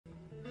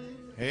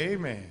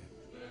Amen.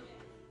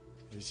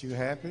 Is you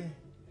happy?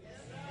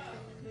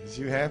 Is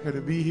you happy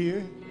to be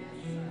here?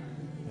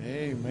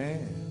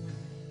 Amen.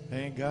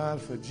 Thank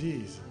God for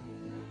Jesus.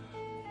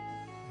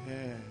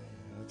 Yeah,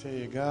 I'll tell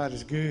you, God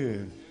is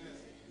good.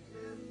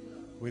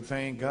 We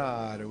thank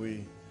God.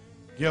 We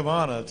give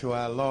honor to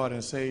our Lord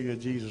and Savior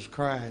Jesus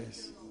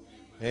Christ.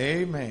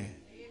 Amen.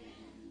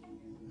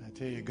 I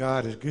tell you,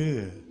 God is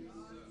good.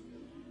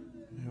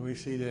 And we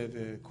see that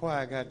the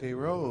choir got their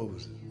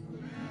robes.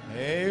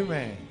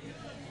 Amen.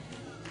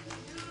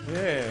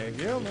 Yeah,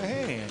 give them a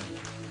hand.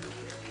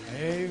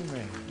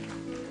 Amen.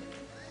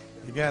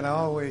 You got to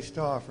always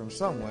start from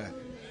somewhere.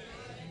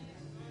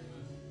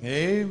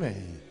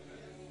 Amen.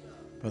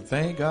 But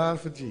thank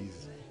God for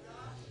Jesus.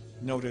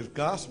 You know, this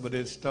gospel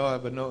did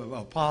start with no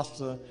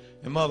apostle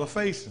and mother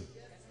facing.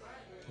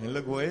 And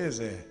look where it's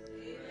at.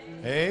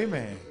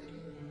 Amen.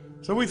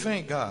 So we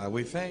thank God.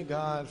 We thank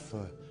God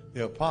for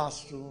the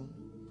apostle.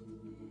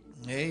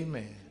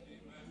 Amen.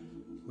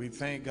 We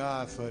thank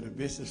God for the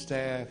bishop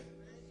staff,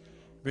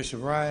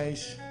 Bishop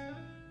Rice,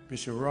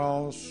 Bishop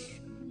Ross,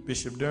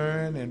 Bishop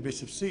Dern, and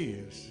Bishop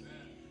Sears.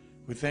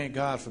 We thank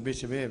God for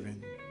Bishop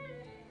Evan,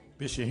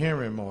 Bishop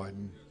Henry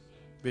Martin,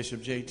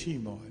 Bishop J.T.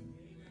 Martin,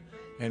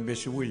 and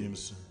Bishop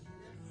Williamson.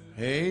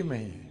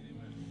 Amen.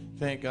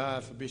 Thank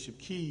God for Bishop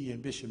Key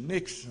and Bishop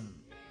Nixon.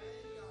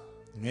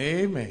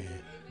 Amen.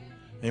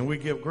 And we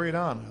give great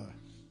honor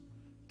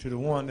to the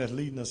one that's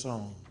leading us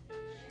on.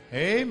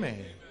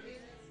 Amen.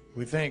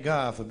 We thank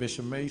God for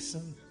Bishop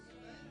Mason,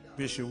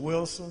 Bishop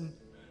Wilson,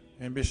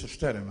 and Bishop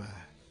Stedemeyer.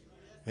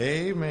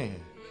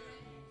 Amen.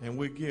 And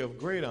we give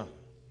great honor.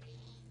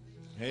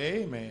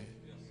 Amen.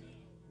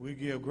 We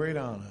give great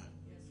honor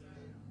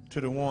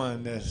to the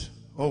one that's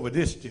over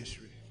this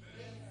district.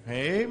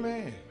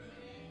 Amen.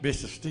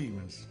 Bishop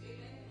Stevens.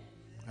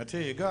 I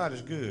tell you, God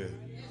is good.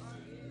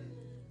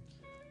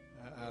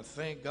 I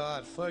thank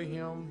God for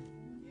him.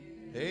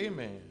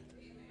 Amen.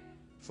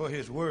 For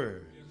his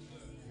word.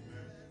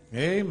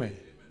 Amen.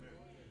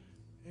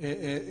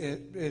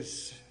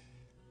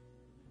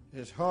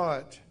 It's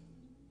hard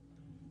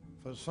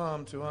for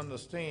some to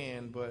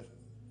understand, but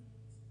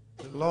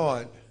the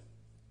Lord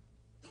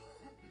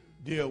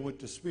deal with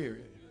the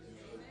spirit.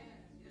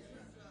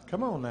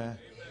 Come on now.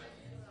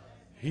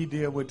 He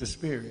deal with the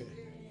spirit.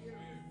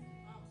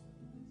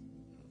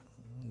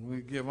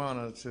 We give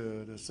honor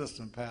to the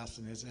assistant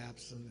pastor in his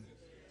absence,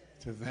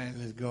 to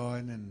Evangelist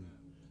Gordon and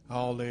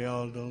all the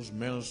elders,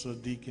 minister,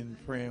 deacon,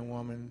 praying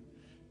woman.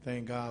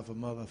 Thank God for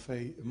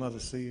Mother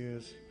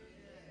Sears.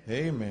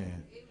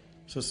 Amen.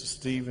 Sister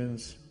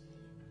Stevens.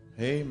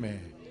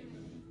 Amen.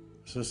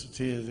 Sister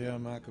Tisdale,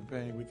 my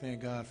companion. We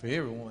thank God for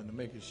everyone, to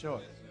make it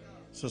short.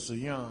 Sister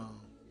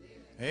Young.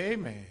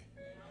 Amen.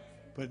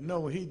 But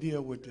no, he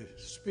deal with the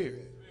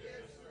spirit.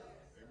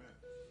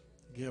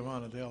 Give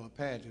honor to Elder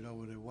Paget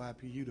over the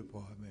YPU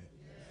department.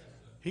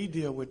 He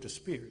deal with the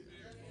spirit.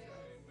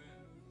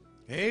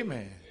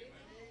 Amen.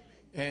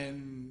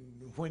 And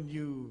when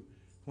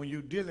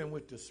you're dealing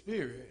with the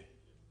spirit,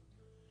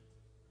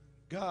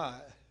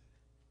 God,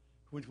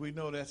 which we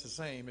know that's the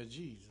same as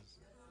Jesus.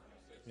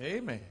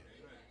 Amen.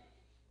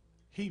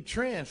 He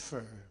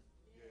transfer.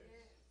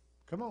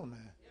 Come on now.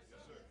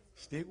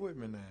 Stick with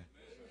me now.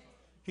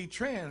 He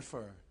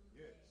transfer.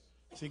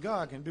 See,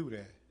 God can do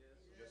that.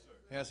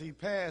 As he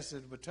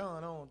passes the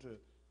baton on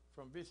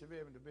from Bishop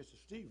Evan to Bishop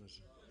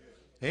Stevenson.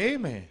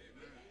 Amen.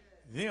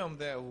 Them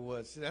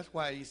that's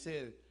why he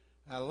said,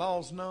 I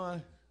lost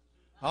none.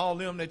 All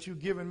them that you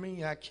given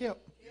me, I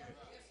kept.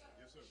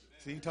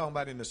 See, he's talking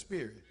about in the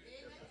spirit.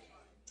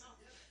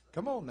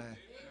 Come on now.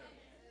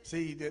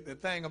 See, the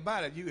thing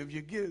about it, if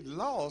you get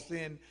lost,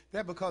 then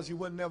that's because you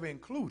wasn't never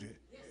included.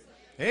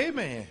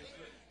 Amen.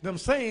 Them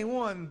same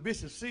one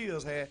Bishop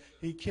Seals had,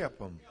 he kept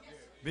them.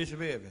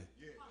 Bishop Evan.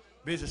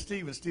 Bishop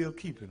Stevens still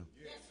keeping them.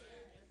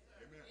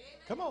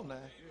 Come on now.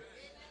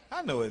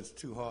 I know it's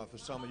too hard for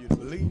some of you to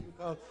believe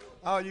because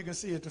all you can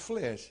see is the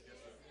flesh.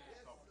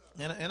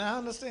 And I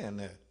understand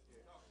that.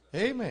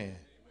 Amen.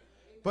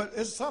 But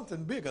it's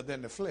something bigger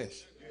than the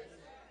flesh.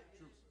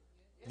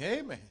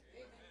 Amen.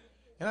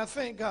 And I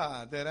thank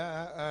God that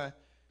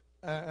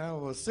I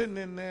was sitting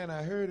in there and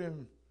I heard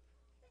him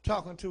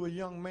talking to a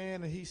young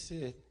man, and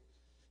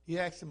he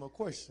asked him a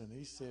question.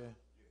 He said,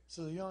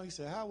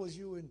 how was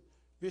you and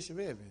Bishop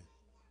Evan?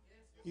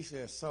 He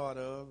said, sort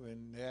of,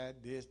 and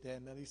that, this, that,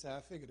 and that. He said,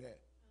 I figured that.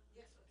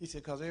 He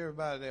said, because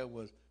everybody that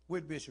was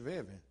with Bishop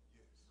Evan,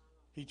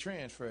 he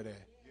transferred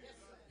that.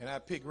 And I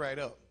picked right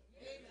up.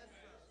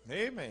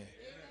 Amen.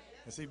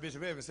 And see,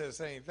 Bishop Evan said the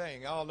same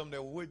thing. All of them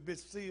that were with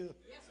Bishop Seals,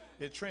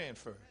 it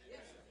transferred.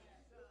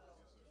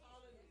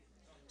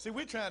 See,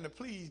 we're trying to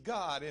please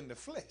God in the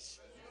flesh.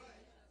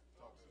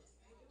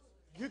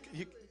 You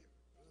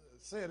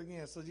say it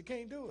again, so you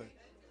can't do it.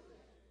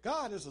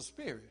 God is a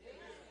spirit.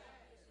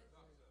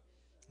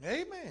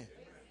 Amen.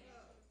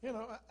 You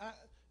know,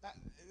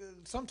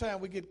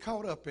 sometimes we get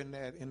caught up in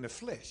that, in the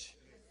flesh.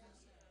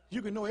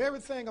 You can know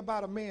everything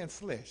about a man's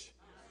flesh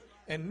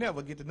and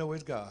never get to know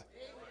his God.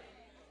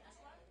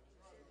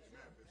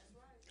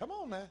 Come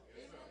on now.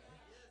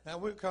 Now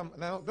we'll come.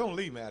 Now don't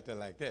leave me out there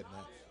like that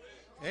now.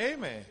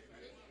 Amen.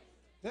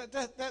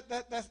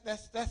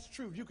 That's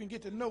true. You can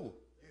get to know.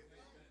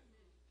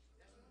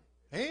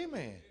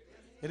 Amen.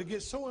 It'll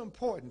get so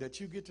important that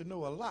you get to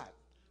know a lot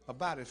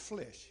about his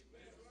flesh.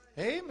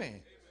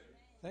 Amen.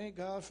 Thank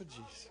God for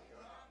Jesus.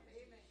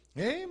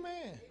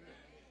 Amen.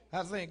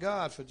 I thank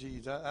God for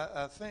Jesus.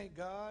 I thank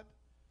God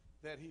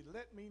that he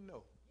let me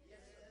know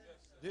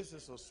this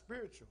is a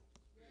spiritual.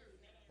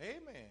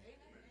 Amen.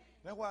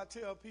 That's why I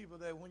tell people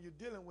that when you're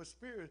dealing with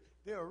spirits,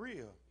 they're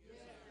real.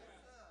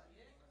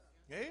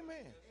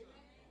 Amen.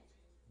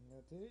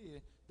 I tell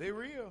you, they're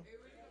real.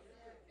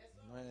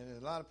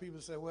 And a lot of people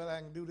say, well, I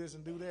can do this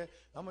and do that.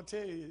 I'm going to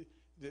tell you,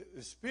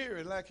 the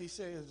spirit, like he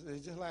says,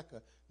 is just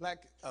like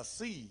a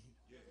seed.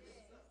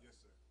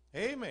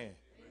 Amen.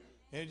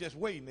 And it's just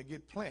waiting to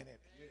get planted.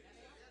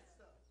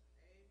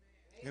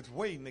 It's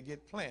waiting to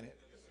get planted.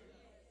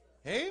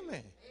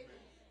 Amen.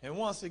 And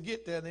once it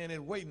get there, then it's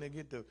waiting to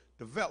get to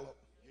develop.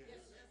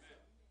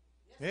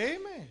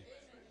 Amen.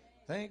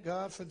 Thank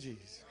God for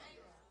Jesus.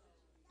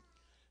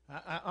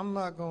 I'm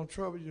not going to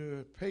trouble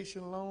your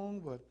patience long,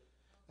 but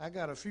I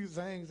got a few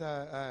things.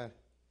 We're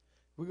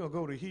going to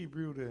go to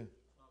Hebrew, the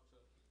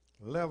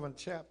 11th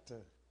chapter.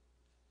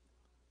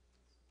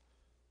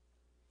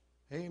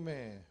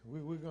 Amen.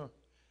 We're going to,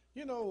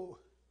 you know,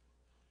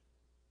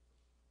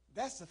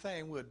 that's the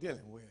thing we're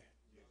dealing with.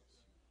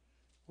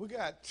 We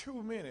got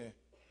too many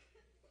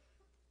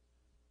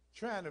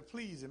trying to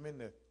please him in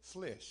the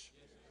flesh.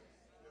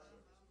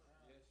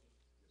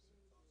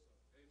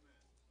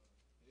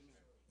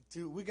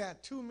 We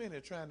got too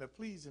many trying to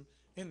please him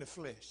in the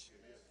flesh.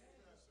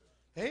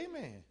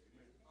 Amen.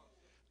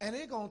 And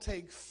it's going to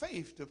take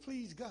faith to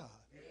please God.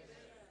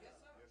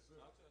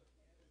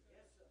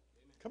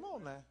 Come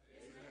on now.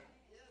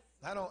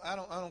 I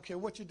don't care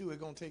what you do, it's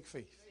going to take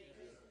faith.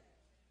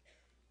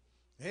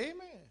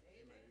 Amen.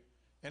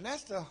 And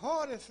that's the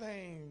hardest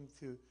thing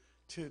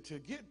to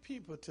get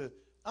people to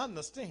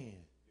understand.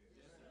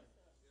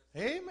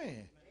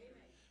 Amen.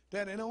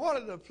 That in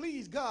order to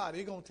please God,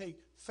 it's going to take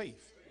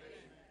faith.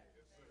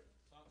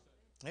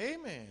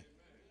 Amen.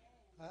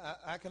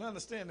 I can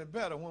understand it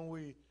better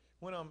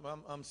when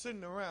I'm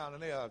sitting around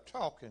and they are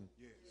talking.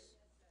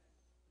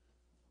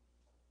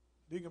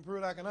 Deacon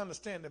Pruitt, I can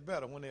understand it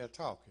better when they are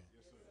talking.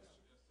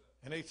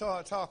 And they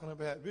start talking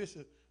about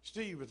Bishop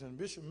Stevens and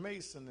Bishop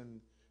Mason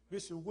and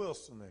Bishop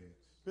Wilson and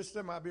Bishop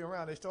that might be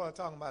around. They started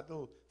talking about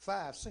those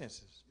five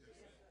senses.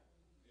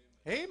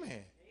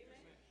 Amen.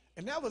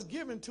 And that was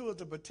given to us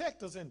to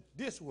protect us in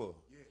this world.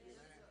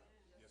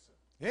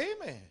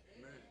 Amen.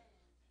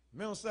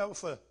 Mental that was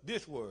for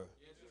this world.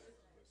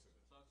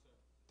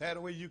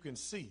 That way you can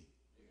see.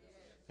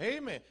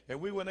 Amen. And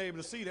we weren't able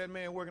to see that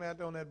man working out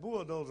there on that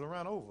bulldozer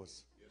around over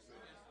us.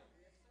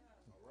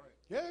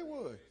 Yeah, he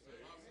would.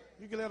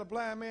 You can let a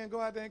blind man go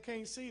out there and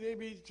can't see. They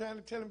be trying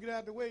to tell him get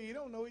out the way. He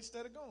don't know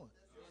instead of going.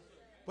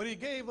 But he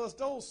gave us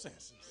those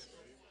senses.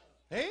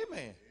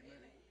 Amen.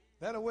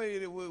 That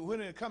way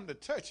when it come to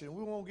touching,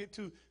 we won't get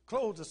too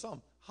close to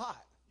something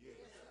hot.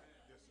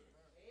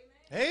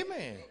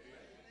 Amen.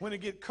 When it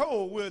get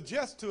cold, we'll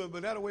adjust to it,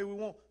 but that way we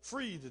won't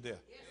freeze to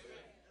death.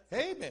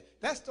 Amen.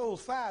 That's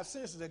those five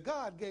senses that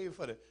God gave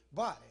for the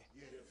body.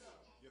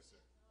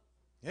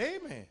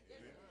 Amen.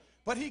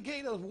 But he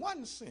gave us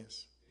one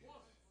sense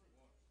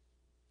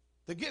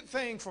to get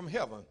things from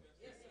heaven.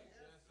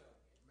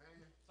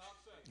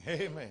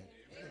 Amen.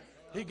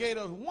 He gave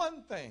us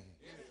one thing.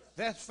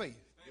 That's faith.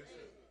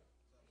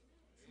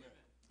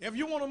 If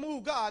you want to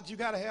move God, you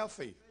got to have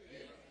faith.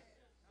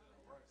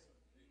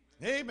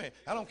 Amen.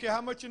 I don't care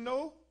how much you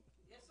know.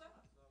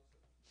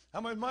 How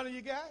much money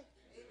you got.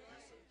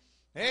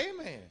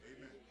 Amen.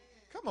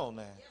 Come on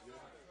now.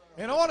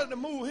 In order to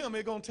move him,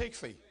 it's going to take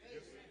faith.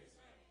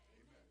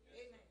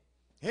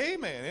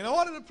 Amen. In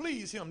order to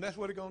please him, that's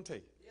what it's going to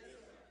take.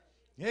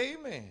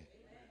 Amen.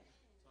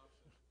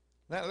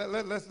 Now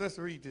let's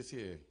read this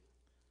here.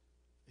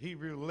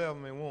 Hebrews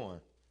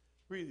 11:1.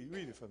 Read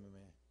it for me,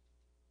 man.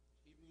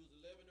 Hebrews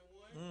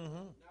 11:1. Mm-hmm.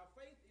 Now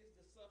faith is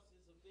the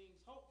substance of things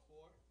hoped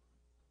for.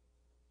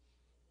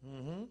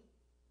 Mm-hmm.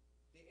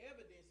 The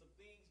evidence of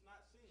things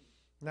not seen.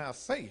 Now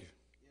faith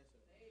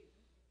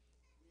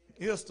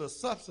is the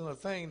substance of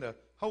thing to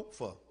hope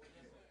for.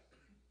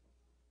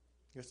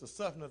 It's the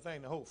substance of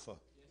thing to hope for.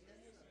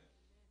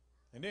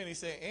 And then he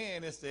said,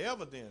 and it's the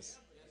evidence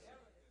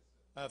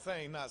of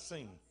thing not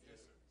seen.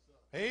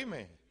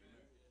 Amen.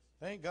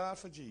 Thank God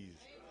for Jesus.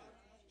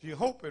 You're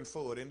hoping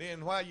for it. And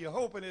then while you're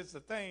hoping, it's the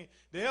thing,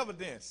 the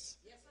evidence,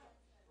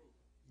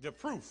 the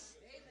proof.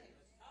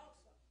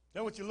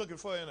 That's what you're looking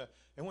for.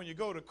 And when you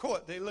go to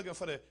court, they're looking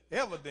for the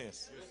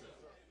evidence.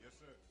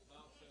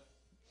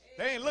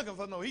 They ain't looking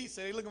for no he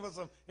said. They're looking for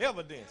some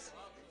evidence.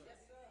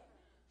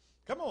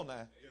 Come on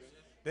now.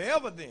 The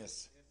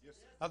evidence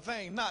of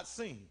things not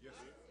seen.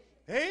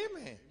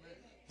 Amen.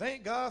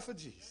 Thank God for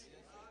Jesus.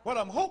 What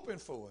I'm hoping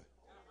for.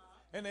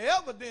 And the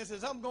evidence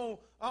is while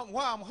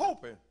I'm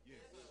hoping.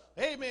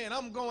 Amen.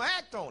 I'm going to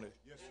act on it.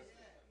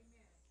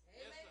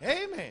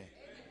 Amen.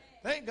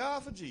 Thank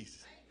God for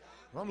Jesus.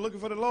 If I'm looking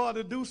for the Lord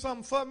to do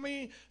something for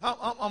me,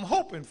 I'm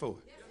hoping for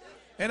it.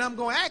 And I'm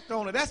going to act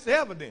on it. That's the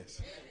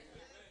evidence.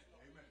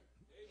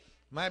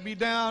 Might be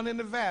down in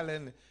the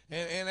valley,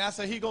 and I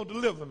say He going to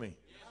deliver me.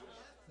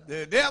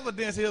 The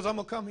evidence is I'm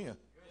going to come here.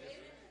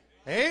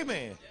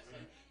 Amen.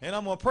 And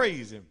I'm going to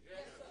praise Him.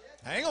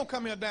 I ain't going to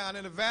come here down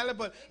in the valley,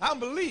 but I'm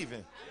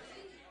believing.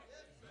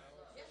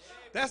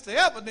 That's the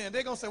evidence.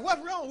 They're going to say,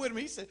 what's wrong with him?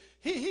 He said,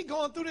 he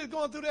going through this,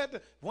 going through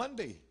that. One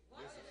day,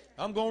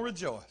 I'm going to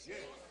rejoice.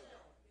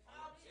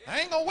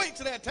 I ain't going to wait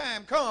till that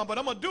time come, but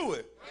I'm going to do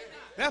it.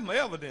 That's my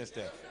evidence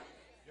there.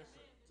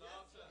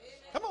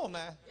 Come on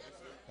now.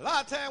 A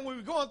lot of times when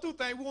we're going through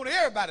things, we want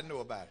everybody to know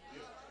about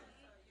it.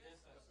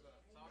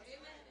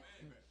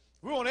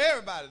 We want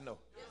everybody to know.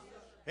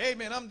 Hey,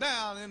 man, I'm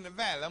down in the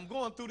valley. I'm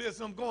going through this.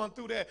 I'm going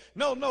through that.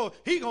 No,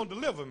 He going to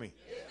deliver me.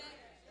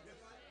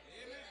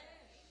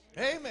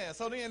 Amen.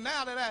 So then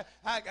now that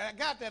I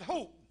got that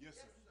hope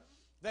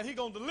that He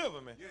going to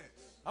deliver me,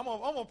 I'm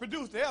going to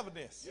produce the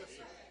evidence.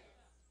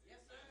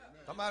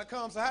 Somebody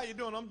comes and say, how you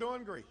doing? I'm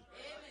doing great.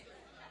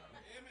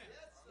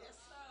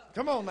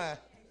 Come on now.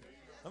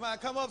 Somebody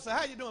come up and say,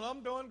 how you doing?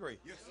 I'm doing great.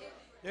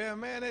 Yeah,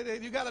 man,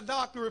 you got a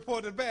doctor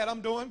report that's bad.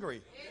 I'm doing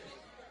great.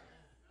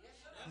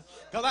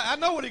 Because I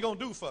know what He's going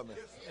to do for me.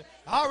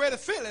 I already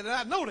feel it, and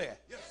I know that.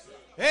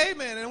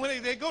 Amen. And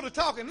when they go to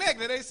talking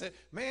negative, they say,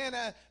 man,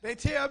 they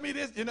tell me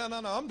this. No,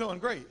 I'm doing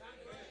great.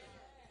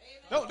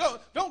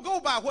 Don't go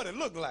by what it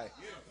looked like.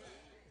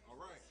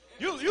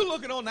 You're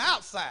looking on the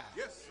outside.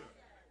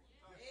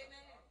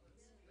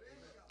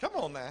 Come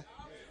on now.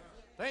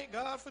 Thank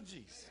God for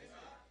Jesus.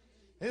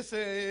 It's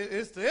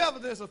the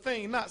evidence of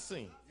things not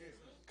seen.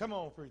 Come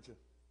on, preacher.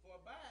 For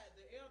by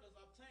the elders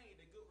obtained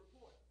a good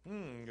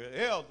report.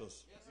 The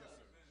elders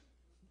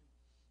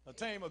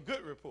obtained a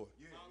good report.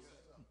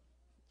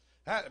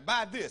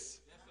 By this,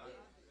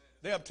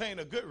 they obtained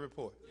a good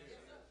report.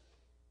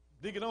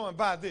 Dig it on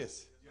by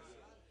this.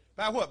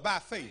 By what? By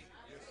faith.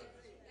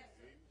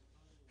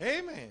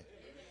 Amen.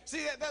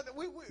 See,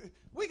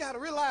 we got to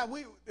realize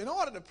in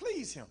order to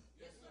please Him,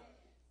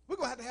 we're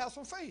going to have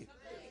some faith.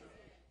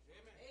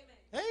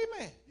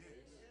 Amen.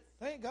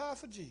 Thank God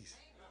for Jesus.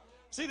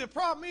 See, the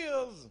problem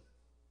is,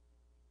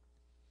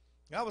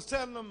 I was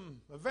telling them,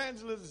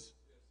 evangelists,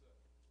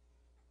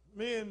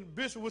 me and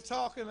Bishop was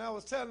talking, and I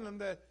was telling them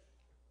that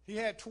he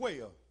had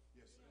 12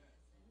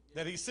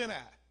 that he sent out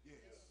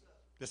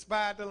to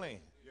spy out the land.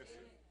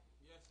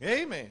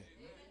 Amen.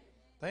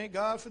 Thank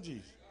God for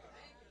Jesus.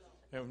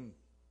 And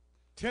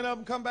 10 of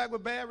them come back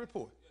with bad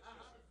report.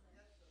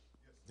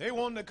 They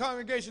wanted the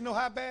congregation to know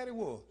how bad it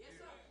was.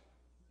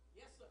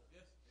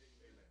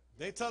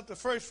 They took the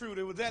first fruit.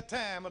 It was that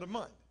time of the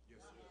month.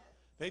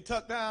 They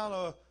took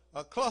down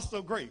a cluster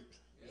of grapes.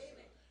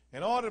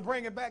 In order to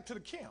bring it back to the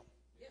camp,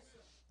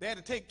 they had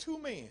to take 2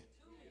 men.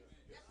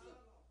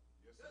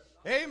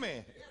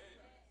 Amen.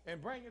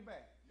 And bring it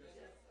back.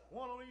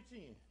 One on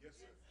each end.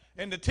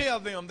 And to tell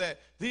them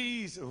that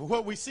these are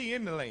what we see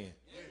in the land.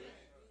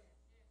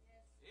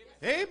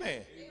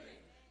 Amen.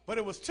 But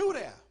it was 2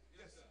 there.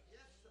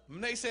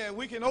 And they said,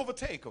 we can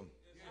overtake them.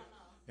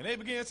 And they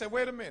began to say,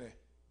 wait a minute.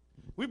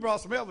 We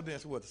brought some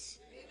evidence with us.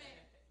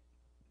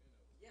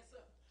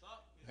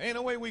 Ain't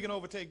no way we can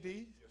overtake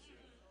these.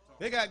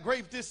 They got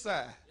grapes this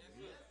side.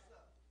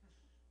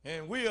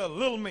 And we are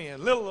little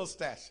men, little of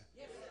stature.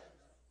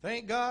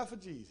 Thank God for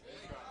Jesus.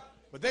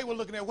 But they were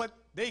looking at what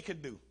they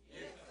could do.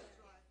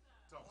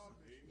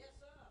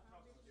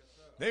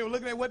 They were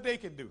looking at what they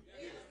could do.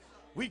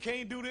 We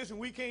can't do this and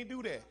we can't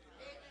do that.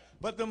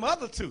 But them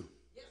other 2,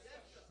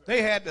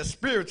 they had the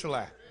spiritual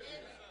eye.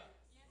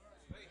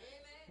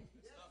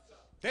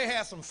 They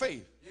had some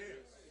faith.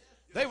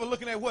 They were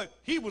looking at what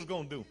He was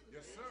going to do.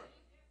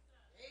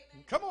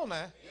 Come on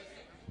now.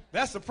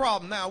 That's the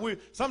problem now.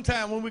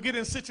 Sometimes when we get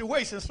in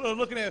situations, instead of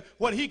looking at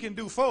what He can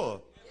do for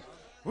us,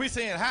 we're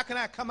saying, how can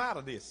I come out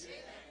of this?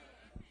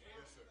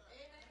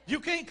 You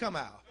can't come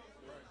out.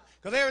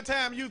 Because every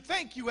time you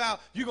think you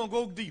out, you're going to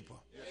go deeper.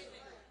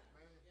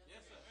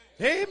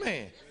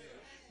 Amen.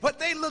 But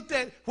they looked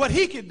at what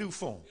He could do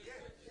for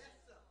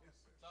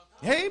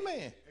them.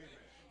 Amen.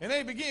 And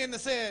they began to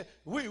say,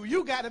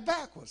 you got it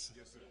backwards.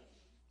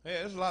 Yeah,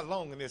 it's a lot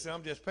longer than this.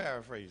 I'm just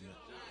paraphrasing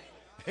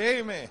it.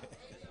 Amen.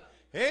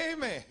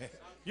 Amen.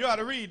 You ought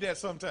to read that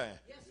sometime.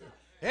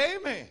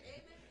 Amen.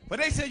 But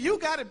they said, you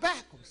got it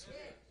backwards.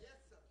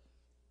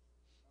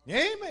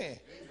 Amen.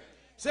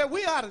 Said,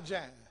 we are the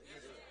giants.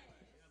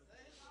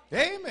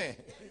 Amen.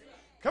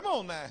 Come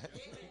on now.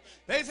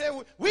 They said,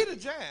 we the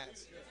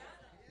giants.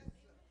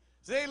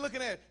 So they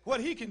looking at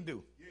what He can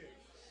do.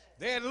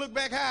 They had to look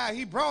back how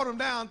He brought them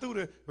down through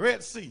the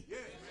Red Sea.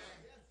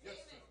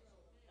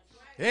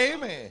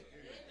 Amen.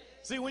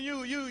 See, when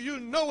you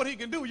know what He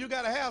can do, you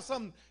got to have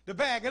something to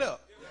back it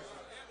up.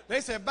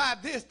 They said, by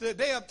this,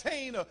 they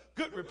obtained a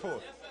good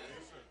report.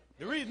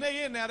 The reason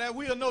they in there, that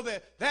we'll know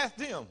that that's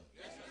them.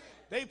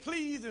 They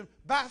pleased Him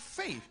by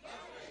faith.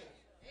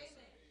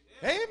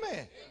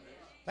 Amen.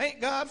 Thank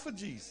God for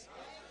Jesus.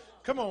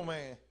 Come on,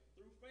 man.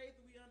 Through faith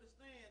we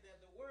understand that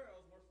the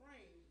worlds were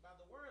framed by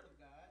the word of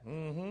God,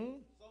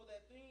 so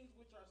that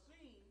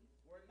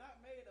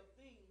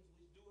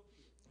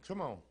Come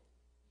on.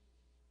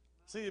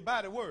 See,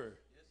 by the word.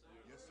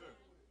 Yes, sir.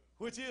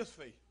 Which is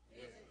faith.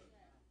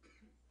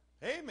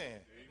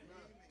 Amen.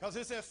 Because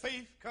it says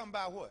faith come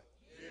by what?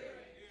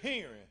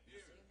 Hearing.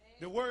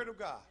 The word of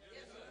God.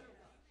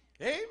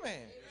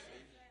 Amen.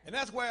 And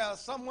that's where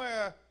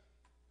somewhere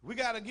we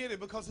got to get it,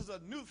 because it's a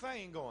new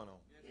thing going on.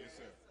 Yes,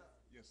 sir.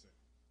 Yes, sir.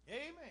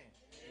 Amen.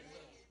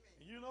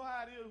 And you know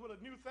how it is with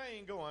a new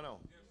thing going on.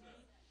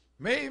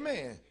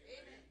 Amen.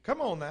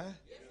 Come on now.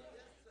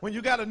 When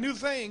you got a new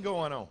thing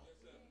going on,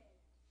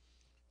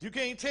 you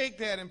can't take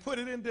that and put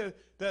it into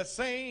the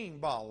same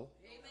bottle.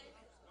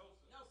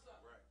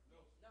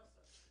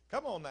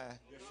 Come on now.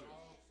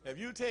 If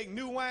you take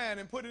new wine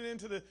and put it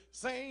into the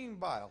same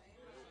bottle,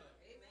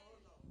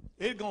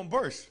 it's going to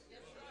burst.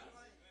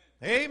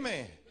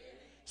 Amen.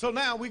 So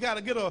now we got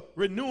to get a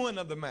renewing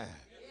of the mind.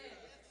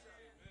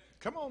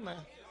 Come on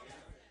now.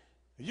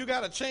 You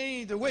got to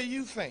change the way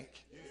you think.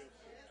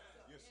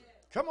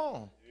 Come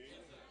on.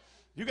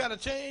 You got to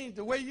change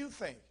the way you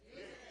think.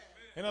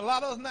 And a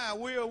lot of us now,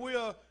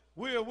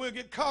 we'll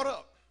get caught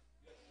up.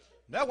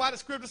 That's why the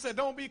scripture said,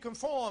 don't be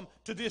conformed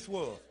to this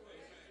world.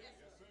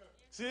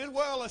 See, this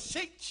world will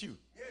shake you.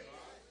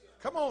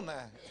 Come on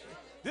now.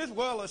 This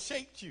world will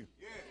shake you.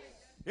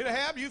 It'll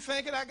have you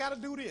thinking, I got to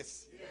do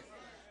this.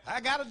 I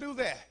got to do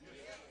that.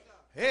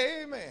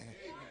 Amen.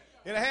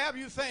 It'll have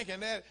you thinking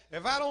that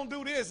if I don't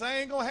do this, I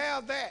ain't going to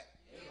have that.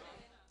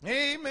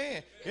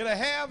 Amen. It'll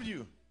have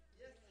you.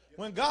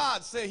 When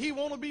God said he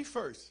want to be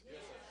first,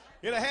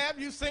 it'll have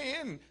you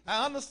saying,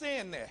 I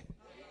understand that,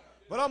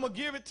 but I'm going to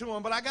give it to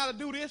him, but I got to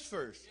do this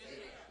first.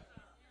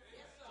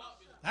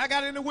 I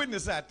got any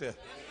witness out there?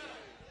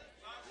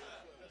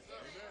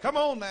 Come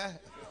on now.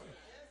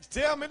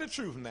 Tell me the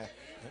truth now.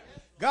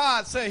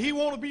 God said he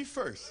want to be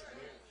first.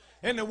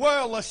 And the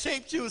world will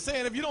shape you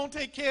saying, if you don't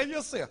take care of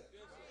yourself,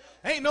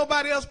 ain't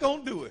nobody else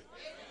going to do it.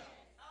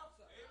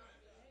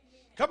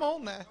 Come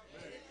on now.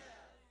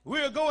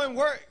 We'll go and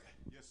work.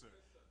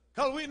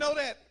 Because we know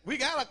that we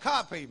got a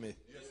car payment.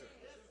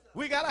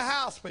 We got a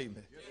house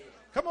payment.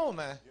 Come on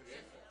now.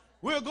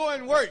 We'll go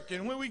and work.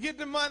 And when we get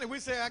the money, we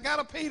say, I got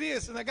to pay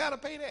this and I got to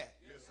pay that.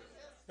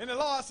 And the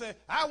Lord said,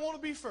 I want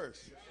to be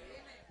first.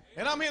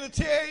 And I'm here to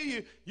tell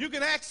you, you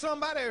can ask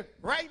somebody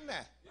right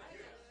now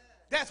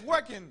that's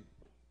working.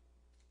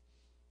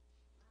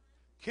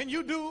 Can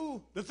you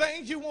do the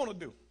things you want to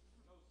do?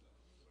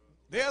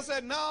 They'll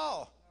say,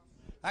 no,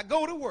 I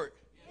go to work.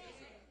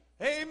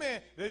 Amen.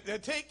 They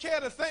take care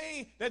of the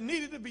thing that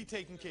needed to be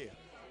taken care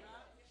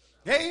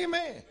of.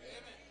 Amen.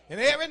 And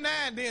every now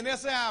and then they'll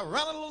say, I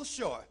run a little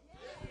short.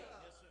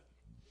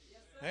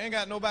 I ain't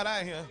got nobody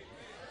out here.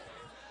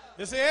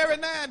 They say, every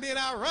now and then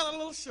I run a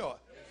little short.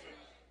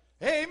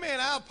 Amen.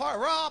 I'll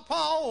rob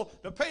Paul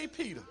to pay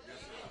Peter.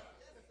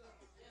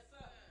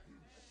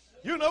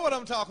 You know what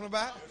I'm talking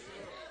about.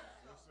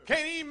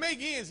 Can't even make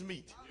ends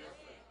meet.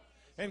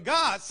 And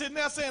God sitting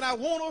there saying, I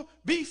want to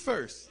be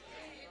first.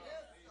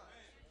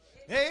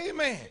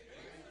 Amen.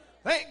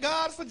 Thank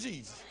God for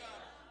Jesus.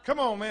 Come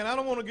on, man. I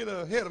don't want to get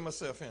ahead of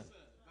myself here.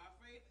 By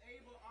faith,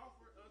 Abel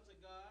offered unto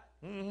God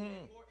a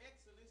more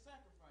excellent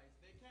sacrifice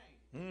than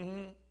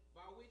Cain,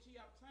 by which he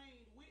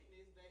obtained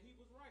witness that he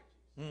was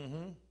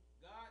righteous.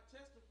 God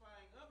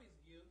testifying of his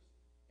gifts,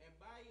 and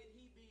by it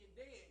he being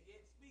dead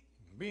yet speaking.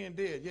 Being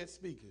dead yet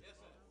speaking. Yes,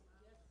 sir.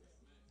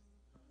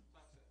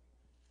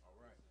 All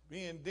right.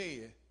 Being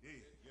dead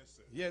Yes,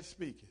 sir. yet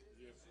speaking.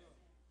 Yes, sir.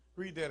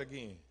 Read that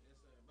again.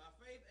 By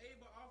faith,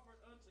 Abel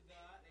offered unto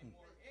God a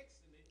more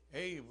excellent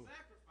Abel.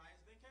 sacrifice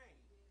than Cain.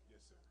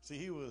 Yes, sir. See,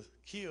 he was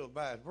killed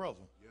by his brother.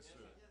 Yes,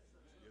 sir.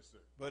 Yes, sir.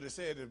 But it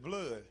said the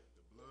blood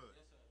The blood.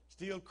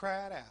 still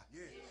cried out.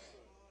 Yes.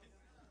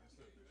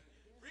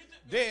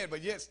 Dead,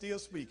 but yet still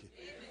speaking.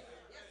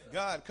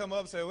 God come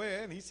up and say,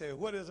 well, and he said,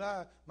 what is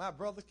my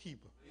brother's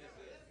keeper?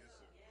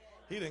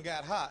 He done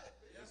got hot.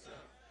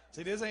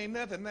 See, this ain't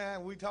nothing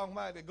now we talking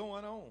about that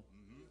going on.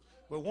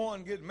 But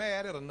one get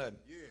mad at another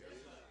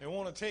and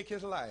want to take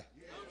his life.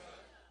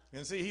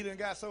 And see, he done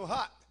got so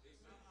hot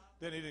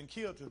that he done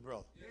killed his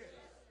brother.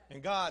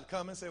 And God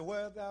come and say,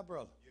 where's thy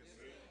brother?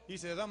 He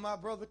says, I'm my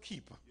brother's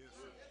keeper.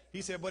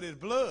 He said, but his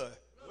blood.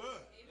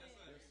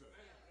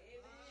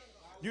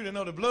 You didn't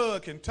know the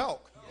blood can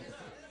talk.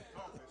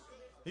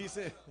 He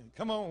said,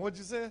 come on, what'd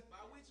you say? By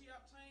which he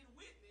obtained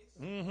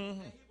witness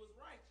that he was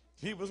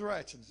righteous. He was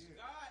righteous.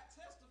 God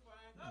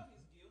testifying of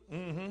his gifts,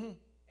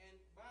 and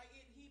by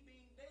it he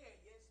being dead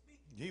yet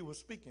speaking. He was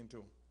speaking to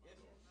him. Yes,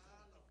 sir.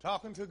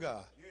 Talking to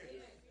God.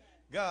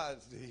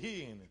 God's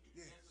hearing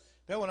it.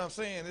 That's what I'm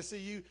saying. They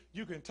see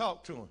you can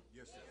talk to him.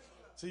 Yes, sir.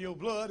 See, your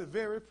blood is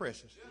very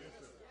precious.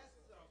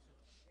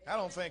 I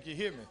don't think you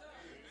hear me.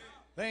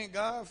 Thank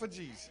God for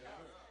Jesus.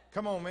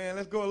 Come on, man.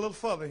 Let's go a little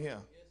further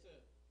here. Yes, sir.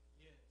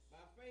 Yes.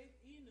 By faith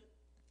Enoch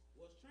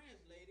was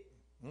translated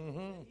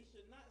that he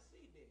should not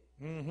see death,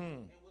 and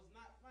was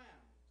not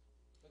found,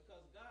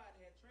 because God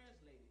had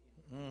translated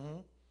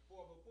him.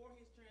 For before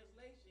his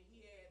translation he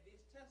had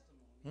this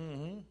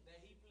testimony, that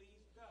he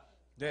pleased God.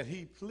 That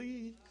he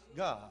pleased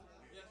God.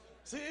 Yes,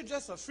 sir. See, it's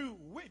just a few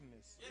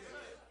witnesses. Yes,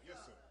 sir. Yes,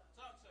 sir.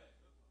 Talk, sir.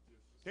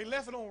 They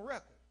left it on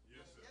record.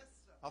 Yes, sir.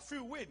 A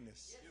few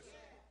witnesses. Yes, sir.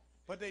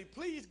 But they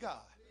pleased God.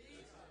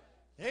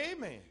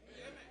 Amen.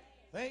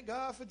 Thank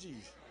God for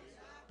Jesus.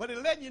 But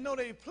it letting you know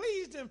they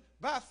pleased him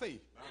by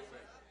faith. By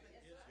faith.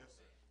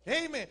 Yes,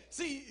 sir. Amen.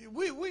 See,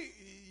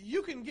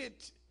 you can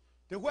get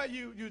to where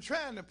you're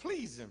trying to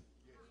please him.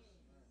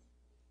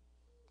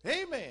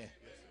 Amen.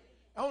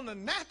 On the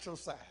natural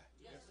side.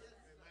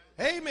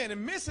 Amen.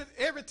 And miss it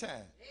every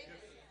time.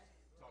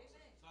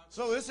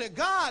 So it said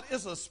God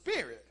is a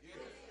spirit.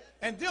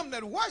 And them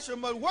that worship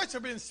must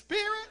worship in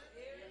spirit.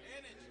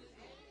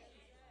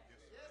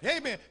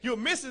 Amen. You'll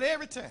miss it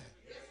every time.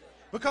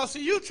 Because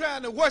see, you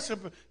trying to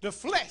worship the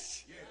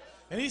flesh.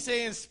 And he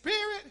said in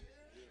spirit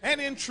and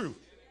in truth.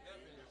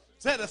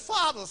 Said the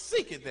Father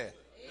seeketh that.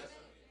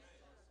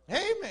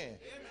 Amen.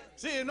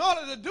 See, in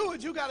order to do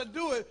it, you got to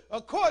do it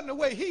according to the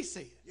way he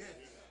said.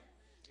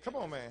 Come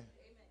on, man.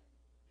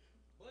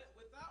 But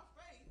without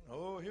faith,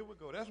 Oh, here we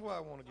go. That's where I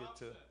want to get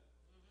to.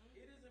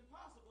 it is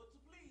impossible to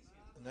please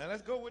him. Now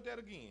let's go with that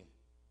again.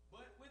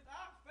 But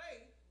without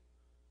faith,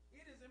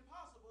 it is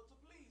impossible to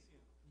please him.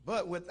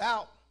 But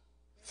without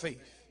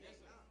faith,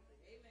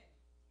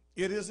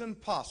 it is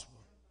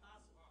impossible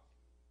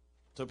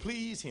to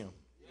please him.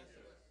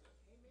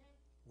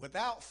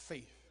 Without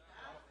faith,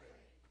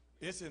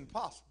 it's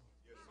impossible.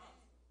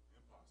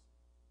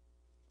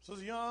 So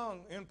it's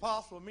young,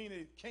 impossible, meaning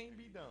it can't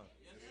be done.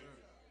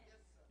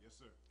 Yes,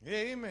 sir.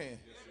 Amen.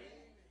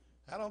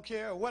 I don't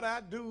care what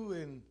I do,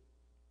 and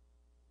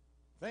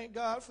thank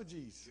God for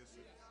Jesus. Yes,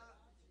 sir.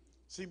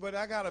 See, but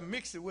I got to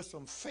mix it with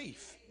some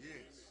faith. Yes.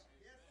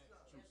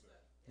 True,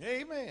 sir.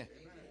 Amen.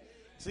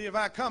 See, if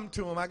I come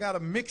to him, I got to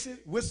mix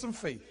it with some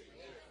faith.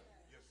 Yes,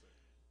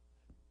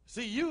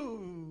 sir. See,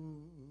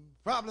 you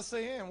probably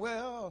saying,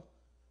 well,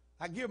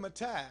 I give him a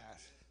tithe.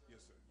 Yes,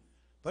 sir.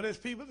 But there's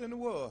people in the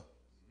world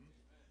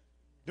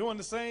doing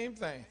the same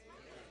thing.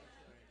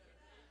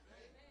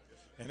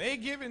 And they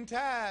giving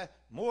tithe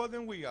more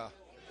than we are.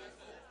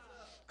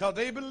 Because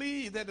they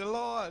believe that the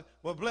Lord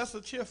will bless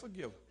a cheerful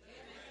giver.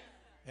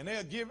 And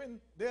they're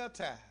giving their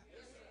tithe.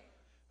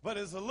 But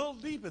it's a little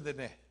deeper than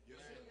that.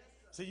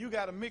 See, you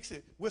got to mix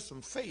it with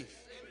some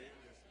faith.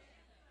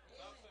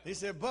 He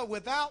said, but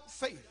without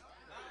faith.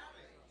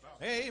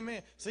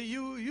 Amen. See,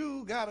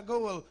 you got to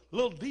go a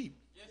little deep.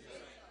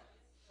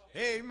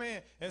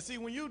 Amen. And see,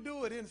 when you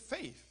do it in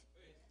faith,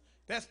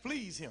 that's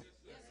please him.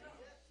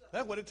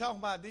 That's what they're talking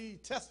about, these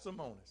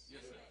testimonies.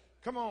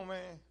 Come on,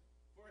 man.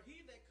 For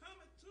he that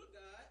cometh to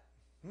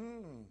God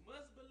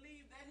must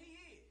believe that he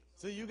is.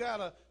 See, you got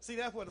to, see,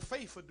 that's what the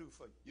faith will do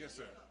for you. Yes,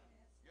 sir.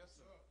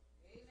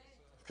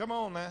 Come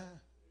on, man.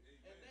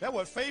 That's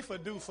what faith will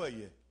do for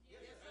you.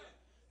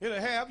 It'll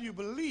have you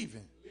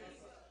believing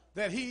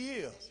that he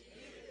is.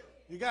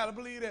 You got to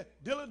believe that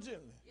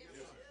diligently.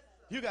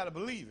 You got to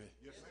believe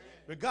it.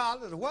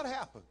 Regardless of what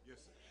happened.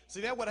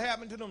 See, that's what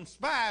happened to them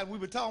spies we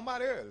were talking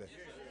about earlier.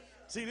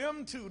 See,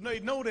 them two, they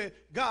know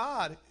that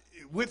God,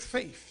 with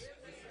faith,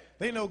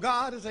 they know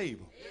God is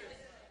able.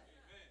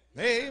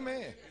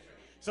 Amen.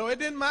 So it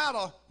didn't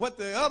matter what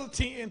the other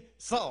 10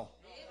 saw.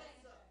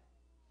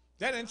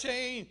 That didn't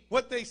change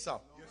what they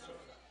saw.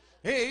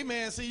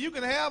 Amen. See, you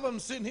can have them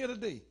sitting here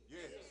today.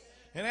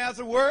 And as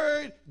the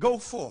word go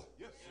forth.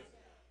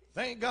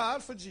 Thank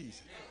God for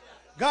Jesus.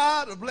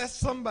 God will bless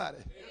somebody.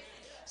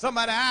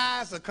 Somebody's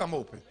eyes will come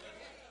open.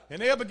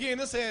 And they'll begin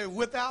to say,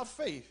 without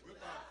faith,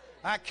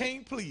 I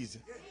can't please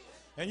him.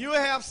 And you'll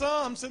have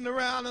some sitting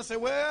around and say,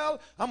 well,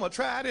 I'm going to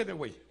try it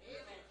anyway.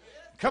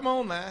 Come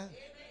on now.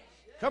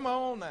 Come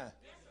on now.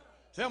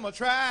 Say, I'm going to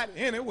try it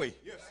anyway.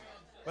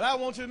 But I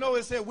want you to know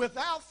it said,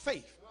 without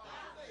faith.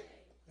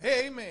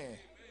 Amen.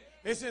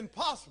 It's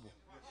impossible.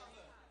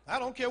 I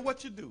don't care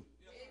what you do.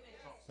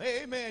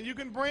 Amen. You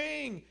can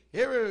bring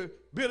every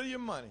bit of your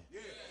money.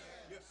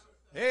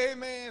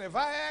 Amen. If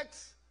I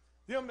ask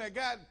them that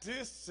got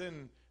this,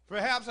 and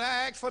perhaps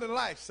I ask for the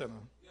Life Center.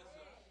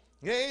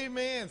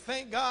 Amen.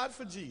 Thank God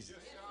for Jesus.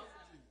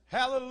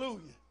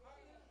 Hallelujah.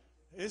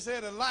 It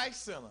said a Life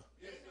Center.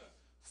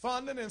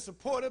 Funded and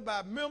supported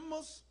by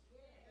members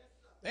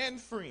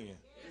and friends.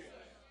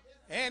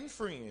 And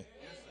friends.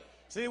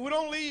 See, we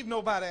don't leave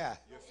nobody out.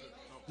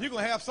 You're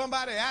going to have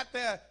somebody out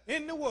there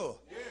in the world.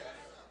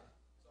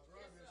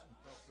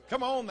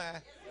 Come on now.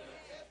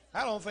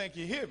 I don't think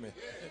you hear me.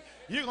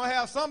 You're going to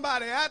have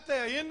somebody out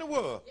there in the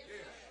world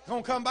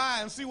going to come by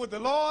and see what the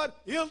Lord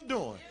is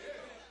doing.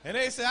 And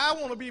they say, I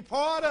want to be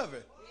part of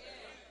it.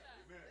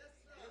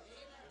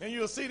 And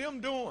you'll see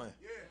them doing.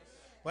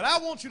 But I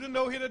want you to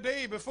know here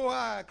today, before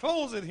I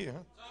close it here,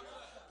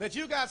 that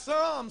you got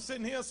some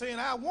sitting here saying,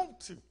 I want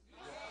to.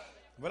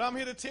 But I'm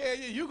here to tell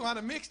you, you're going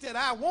to mix that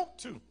I want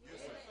to.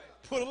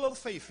 Put a little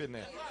faith in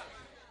there.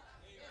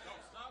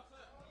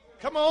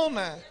 Come on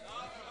now.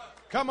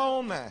 Come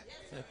on now.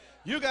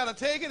 You got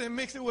to take it and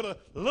mix it with a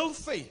little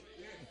faith.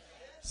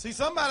 See,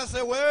 somebody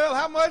said, well,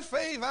 how much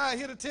faith? I'm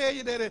here to tell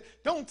you that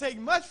it don't take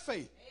much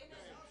faith.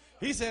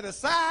 He said the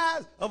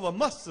size of a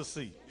mustard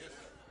seed.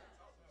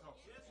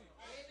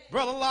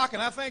 Brother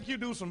Larkin, I think you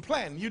do some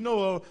planting. You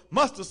know a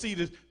mustard seed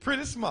is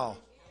pretty small.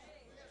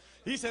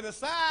 He said the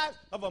size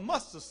of a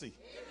mustard seed.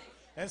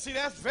 And see,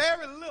 that's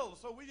very little,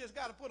 so we just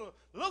got to put a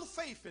little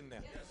faith in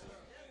there.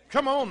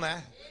 Come on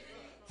now.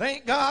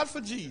 Thank God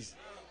for Jesus.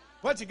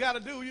 What you got to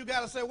do, you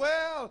got to say,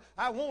 well,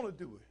 I want to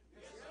do it.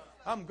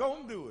 I'm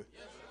going to do it.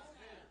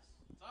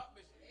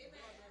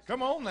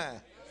 Come on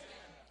now.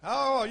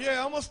 Oh,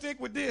 yeah, I'm going to stick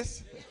with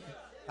this.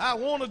 I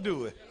want to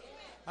do it.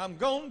 I'm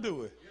going to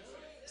do it.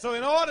 So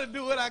in order to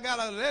do it, I got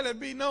to let it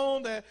be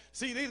known that,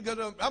 see, I'm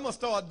going to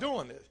start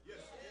doing it.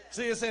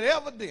 See, it said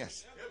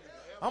evidence.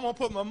 I'm going to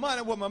put my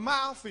money where my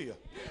mouth is.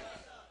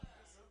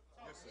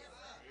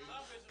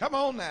 Come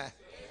on now.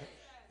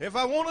 If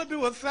I want to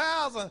do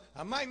 1,000,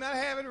 I might not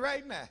have it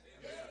right now.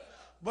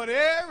 But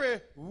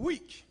every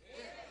week,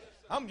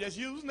 I'm just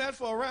using that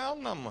for a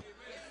round number.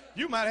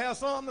 You might have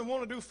some that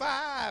want to do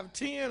 5,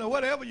 10, or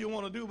whatever you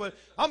want to do, but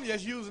I'm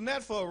just using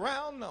that for a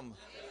round number.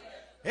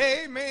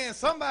 Amen.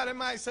 Somebody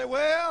might say,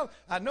 well,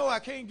 I know I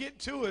can't get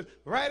to it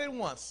right at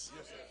once.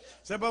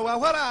 Say, but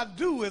what I'll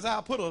do is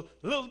I'll put a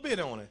little bit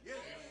on it.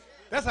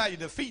 That's how you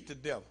defeat the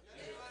devil.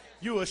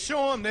 You will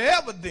show him the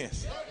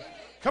evidence.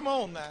 Come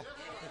on now.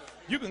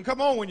 You can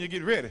come on when you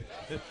get ready.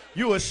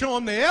 You will show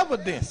him the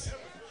evidence.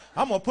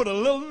 I'm going to put a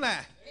little 9.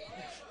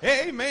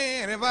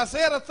 Amen. If I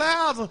said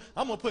 1,000,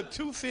 I'm going to put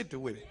 250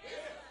 with it.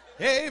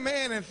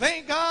 Amen. And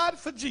thank God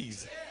for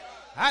Jesus.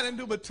 I didn't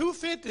do but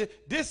 250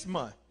 this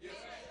month.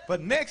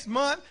 But next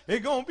month,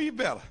 it's going to be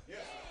better.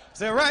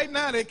 So right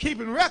now, they're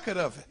keeping record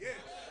of it.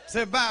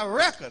 So by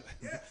record,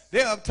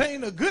 they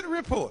obtain a good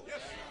report.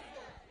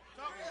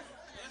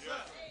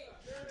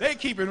 They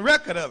keeping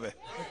record of it.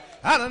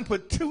 I done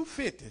put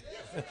 250.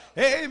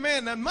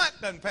 Amen. The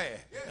month done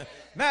passed.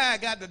 Now I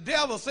got the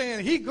devil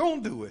saying he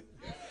gonna do it.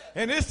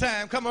 And this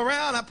time come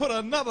around, I put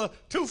another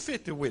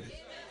 250 with it.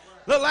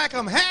 Look like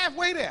I'm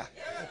halfway there.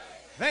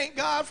 Thank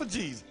God for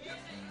Jesus.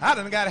 I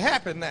done got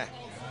happy now.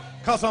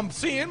 Because I'm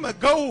seeing my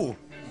goal.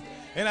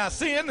 And I'm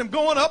seeing them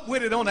going up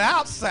with it on the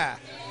outside.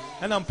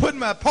 And I'm putting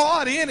my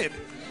part in it.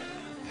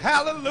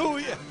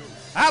 Hallelujah.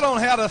 I don't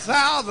have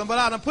 1,000, but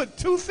I done put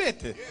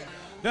 250.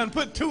 Done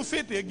put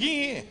 250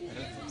 again.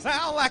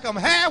 Sound like I'm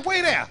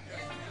halfway there.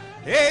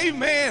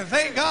 Amen.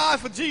 Thank God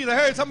for Jesus. I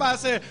heard somebody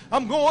say,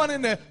 I'm going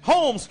in the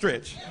home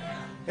stretch.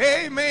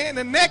 Amen.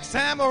 The next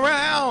time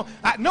around,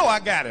 I know I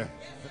got it.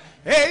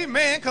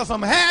 Amen. Because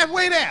I'm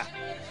halfway there.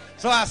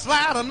 So I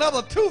slide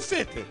another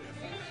 250.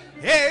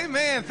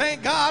 Amen.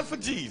 Thank God for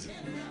Jesus.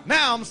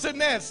 Now I'm sitting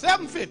there at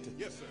 750.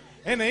 Yes, sir.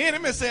 And the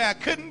enemy said I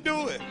couldn't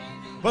do it.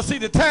 But see,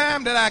 the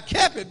time that I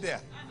kept it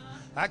there,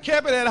 I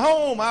kept it at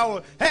home,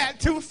 I had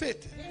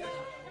 250.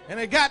 And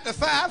it got to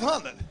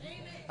 500.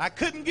 I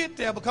couldn't get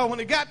there because when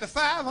it got to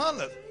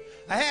 500,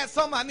 I had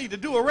something I need to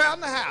do around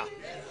the house.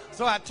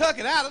 So I took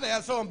it out of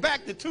there, so I'm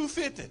back to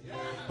 250.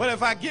 But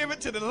if I give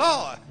it to the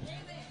Lord,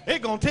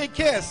 it's going to take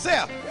care of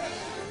itself.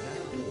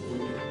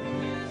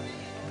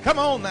 Come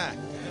on now.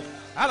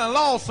 I done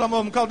lost some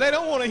of them because they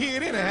don't want to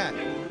hear it anyhow.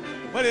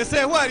 But he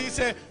said what? He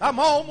said, I'm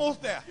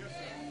almost there.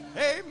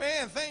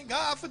 Amen. Thank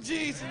God for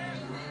Jesus.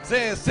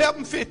 Said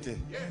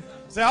 750.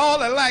 Say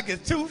all I like is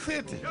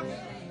 250.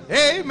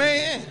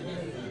 Amen.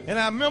 And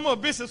I remember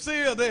Bishop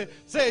Seals, they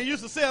say,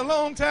 used to say a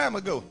long time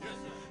ago.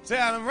 Say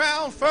I'm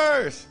around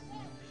first.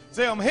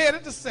 Say I'm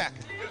headed to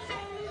second.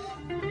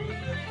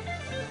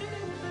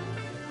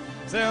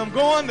 Say I'm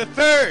going to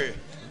third.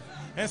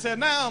 And said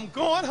now I'm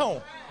going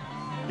home.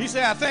 He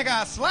said I think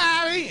I'll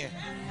slide in.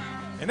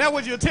 And that's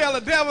what you tell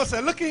the devil.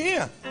 Say look at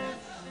him.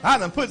 I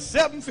done put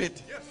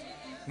 750.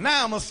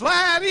 Now I'm going to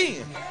slide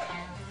in.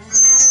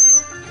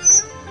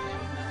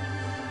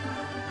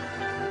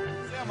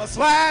 I'm going to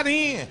slide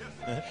in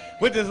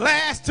with this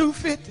last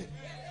 250.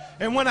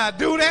 And when I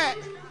do that,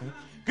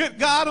 good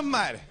God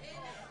Almighty,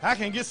 I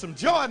can get some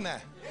joy now.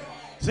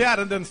 See, I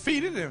done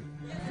defeated him.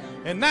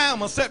 And now I'm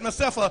going to set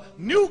myself a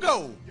new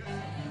goal.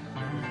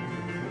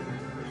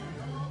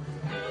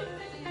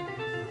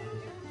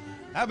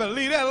 I better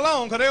leave that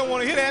alone because they don't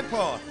want to hear that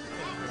part.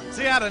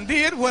 See, I done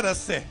did what I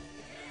said.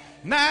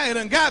 Now it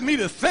done got me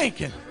to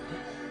thinking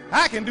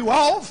I can do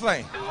all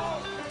things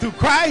through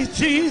Christ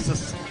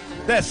Jesus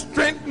that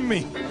strengthened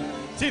me.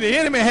 See, the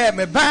enemy had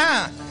me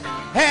bound,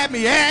 had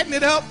me adding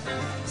it up,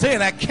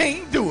 saying I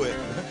can't do it.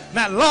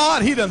 Now,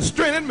 Lord, he done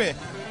strengthened me.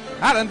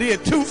 I done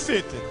did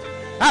 250.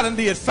 I done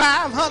did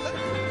 500.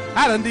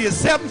 I done did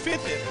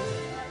 750.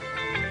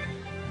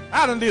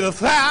 I done did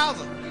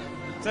 1,000.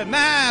 Said,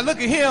 now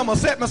look at here, I'm going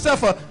to set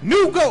myself a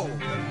new goal.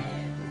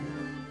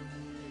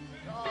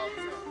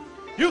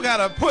 You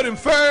got to put him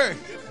first,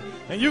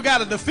 and you got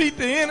to defeat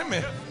the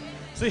enemy.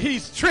 See,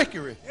 he's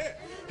trickery.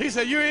 He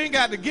said, you ain't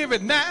got to give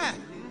it 9.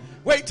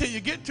 Wait till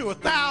you get to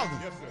 1,000.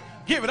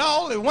 Give it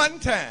all at one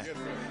time.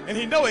 And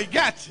he know he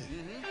got you.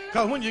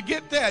 Because when you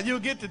get there, you'll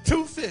get to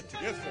 250.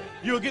 Yes, sir.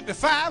 You'll get to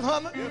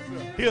 500. Yes,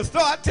 sir. He'll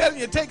start telling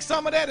you, take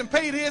some of that and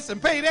pay this and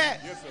pay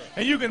that. Yes, sir.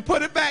 And you can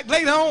put it back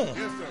later on. Yes,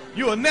 sir.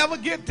 You'll never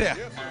get there.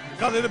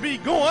 Because it'll be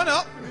going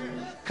up,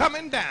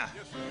 coming down.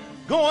 Yes,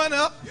 going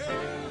up,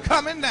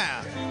 coming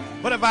down.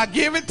 But if I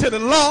give it to the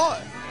Lord,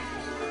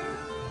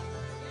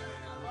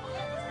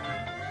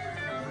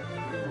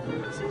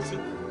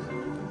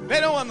 They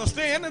don't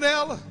understand it,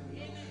 Ella.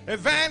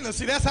 Evangelist,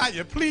 see, that's how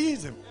you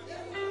please him.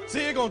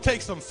 See, it's going to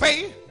take some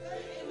faith.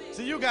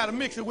 See, you got to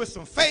mix it with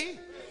some faith.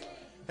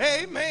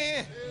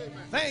 Amen.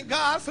 Thank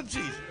God for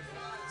Jesus.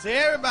 See,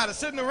 everybody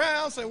sitting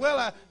around say, well,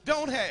 I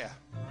don't have.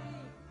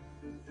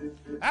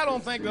 I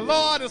don't think the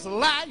Lord is a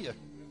liar.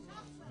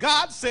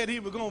 God said he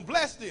was going to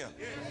bless them.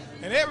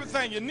 And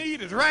everything you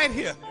need is right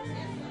here.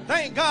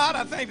 Thank God.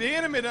 I think the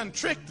enemy done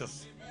tricked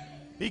us.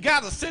 He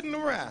got us sitting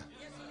around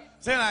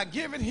saying, I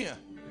give it here.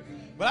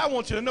 But I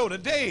want you to know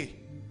today,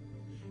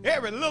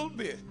 every little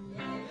bit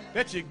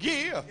that you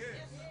give,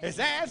 it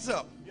adds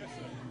up.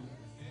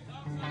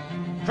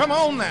 Come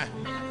on now.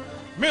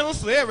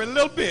 Minister, every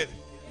little bit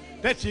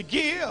that you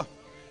give,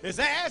 it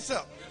adds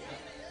up.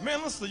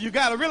 Minister, you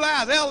got to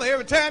realize, Elder,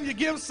 every time you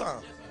give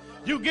some,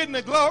 you're getting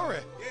the glory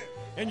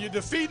and you're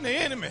defeating the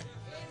enemy.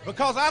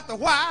 Because after a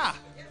while,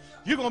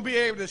 you're going to be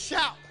able to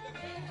shout.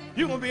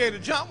 You're going to be able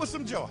to jump with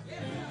some joy.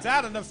 So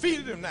I done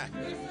defeated him now.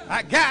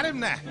 I got him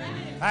now.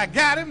 I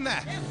got him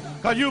now.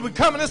 Because you'll be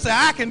coming and say,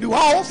 I can do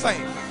all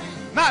things.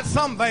 Not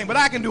some things, but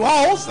I can do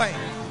all things.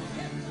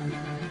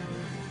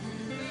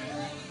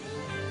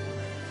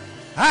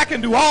 I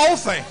can do all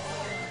things.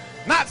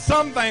 Not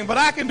some things, but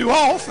I can do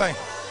all things.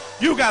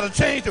 You got to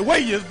change the way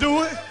you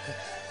do it.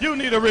 You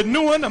need a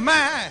renewing of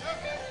mind.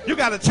 You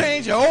got to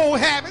change your old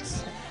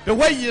habits, the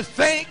way you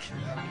think.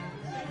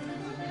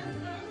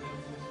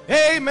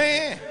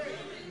 Amen.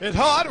 It's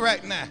hard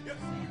right now,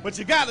 but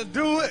you got to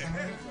do it.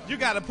 You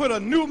got to put a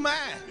new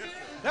mind.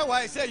 That's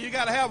why he said you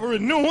got to have a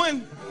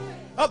renewing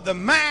of the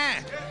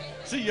mind.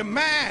 See, your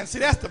mind, see,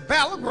 that's the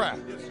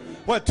battleground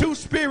where two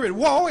spirits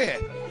war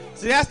at.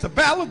 See, that's the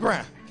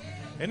battleground.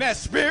 And that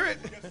spirit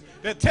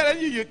that's telling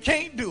you you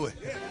can't do it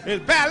is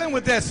battling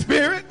with that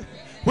spirit,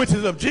 which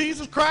is of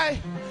Jesus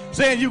Christ,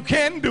 saying you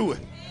can do it.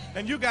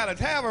 And you got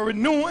to have a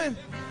renewing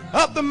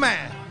of the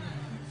mind.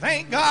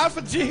 Thank God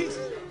for Jesus.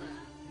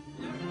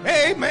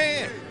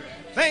 Amen.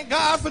 Thank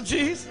God for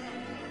Jesus.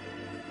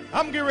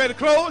 I'm getting ready to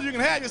close. You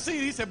can have your seat.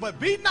 He said, but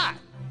be not.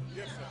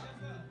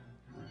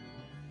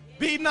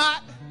 Be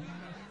not.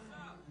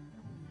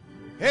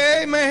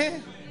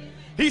 Amen.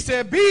 He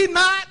said, be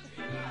not.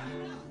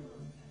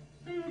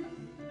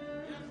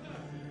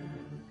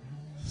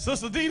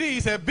 Sister Dee Dee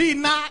said, be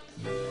not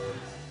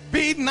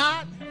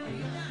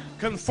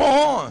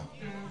conform.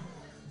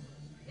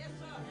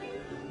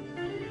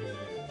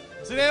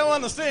 See, they don't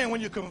understand when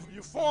you're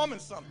forming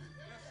something.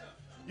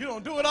 You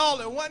don't do it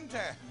all at one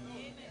time.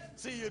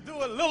 See, you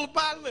do it little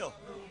by little.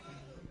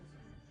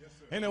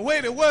 And the way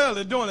the world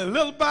is doing it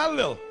little by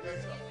little.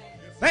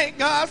 Thank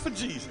God for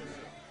Jesus.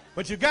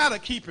 But you got to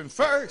keep him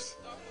first.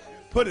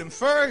 Put him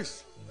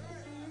first.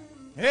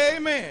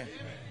 Amen.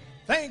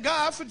 Thank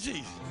God for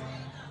Jesus.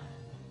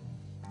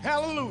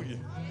 Hallelujah.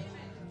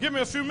 Give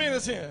me a few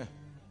minutes here.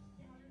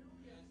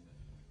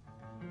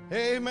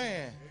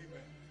 Amen.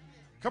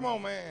 Come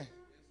on, man.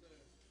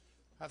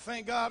 I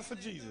thank God for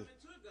Jesus.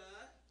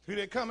 Who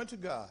they coming to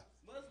God.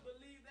 Must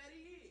believe that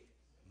he is.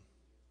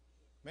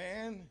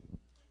 Man,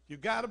 you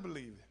got to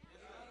believe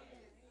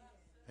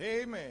it.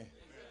 Amen.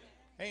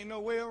 Ain't no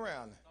way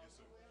around it.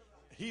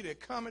 He that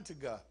coming to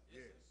God.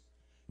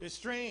 It's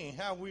strange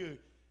how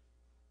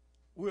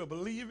we'll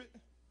believe it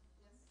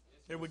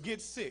and we'll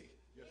get sick.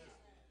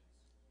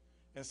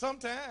 And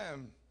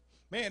sometimes,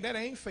 man, that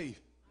ain't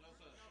faith.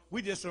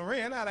 We just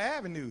ran out of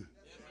avenue.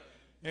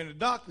 And the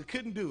doctor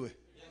couldn't do it.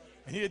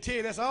 And he'll tell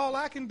you that's all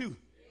I can do.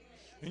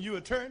 And you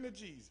will turn to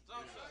Jesus.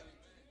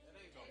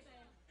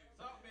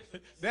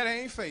 That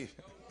ain't faith.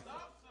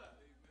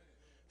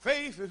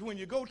 Faith is when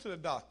you go to the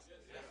doctor.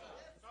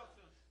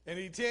 And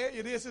he tell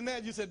you this and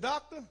that. You say,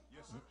 doctor,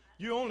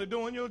 you're only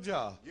doing your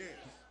job.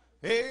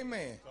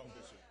 Amen.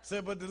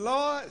 Say, but the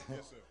Lord,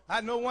 I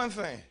know one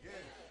thing.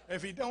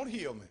 If he don't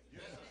heal me,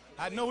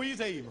 I know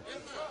he's able.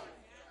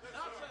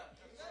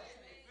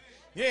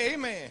 Yeah,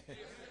 amen.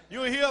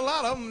 You'll hear a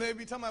lot of them. They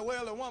be talking about,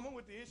 well, the woman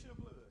with the issue of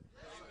blood.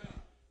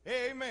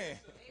 Amen.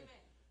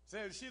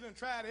 Said she done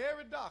tried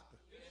every doctor.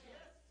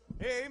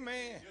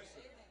 Amen.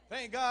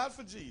 Thank God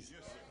for Jesus.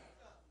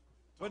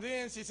 But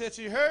then she said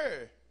she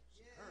heard.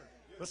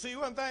 But see,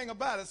 one thing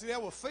about it, see,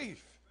 that was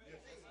faith.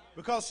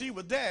 Because she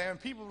was there and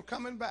people were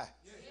coming by.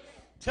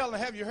 Telling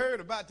her, have you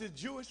heard about this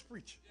Jewish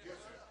preacher?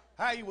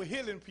 How he was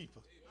healing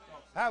people.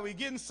 How he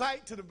getting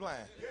sight to the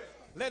blind.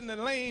 Letting the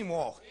lame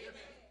walk.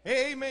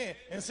 Amen.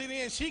 And see,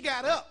 then she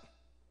got up.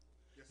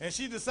 And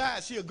she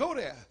decided she'll go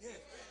there.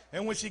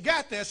 And when she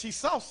got there, she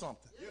saw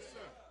something.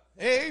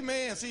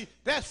 Amen. See,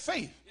 that's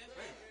faith.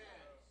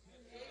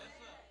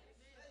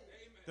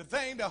 The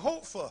thing to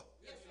hope for.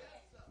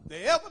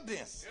 The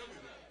evidence.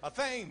 A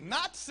thing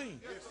not seen.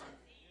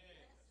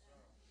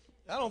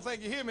 I don't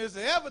think you hear me. It's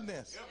the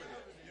evidence.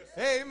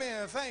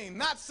 Amen. A thing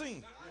not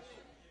seen.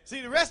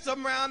 See, the rest of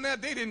them around there,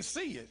 they didn't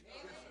see it.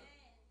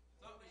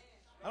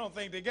 I don't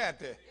think they got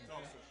that.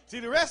 See,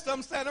 the rest of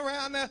them standing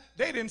around there,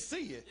 they didn't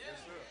see it.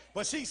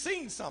 But she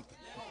seen something.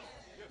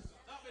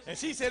 And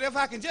she said, if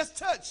I can just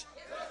touch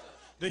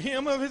the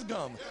hem of his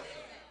garment.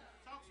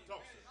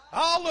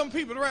 All them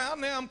people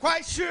around there, I'm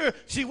quite sure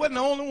she wasn't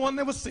the only one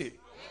that was sick.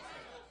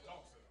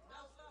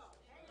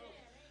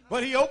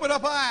 But he opened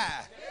up her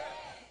eye.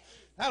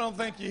 I don't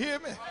think you hear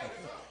me.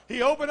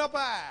 He opened up her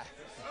eye.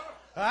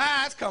 Her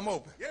eyes come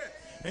open.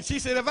 And she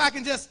said, if I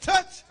can just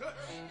touch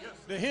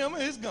the hem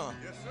of his garment.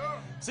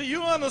 See,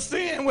 you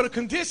understand with a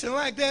condition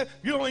like that,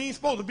 you don't even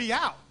supposed to be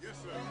out.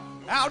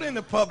 Out in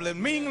the public,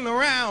 mingling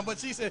around. But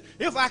she said,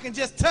 if I can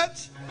just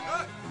touch.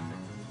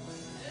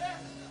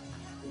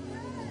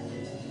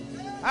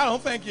 I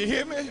don't think you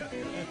hear me.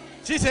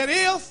 She said,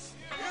 if.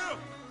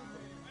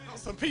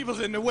 Some people's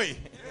in the way.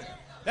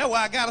 That's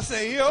why I got to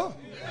say,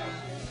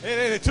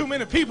 there are too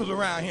many people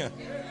around here.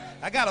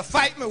 I got to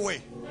fight my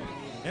way.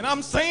 And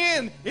I'm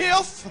saying,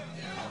 if.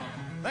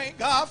 Thank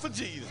God for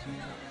Jesus.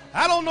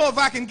 I don't know if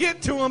I can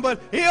get to him, but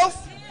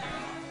if.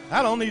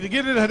 I don't need to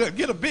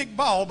get a big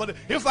ball, but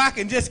if I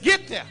can just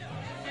get there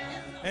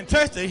and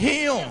touch the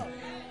hem.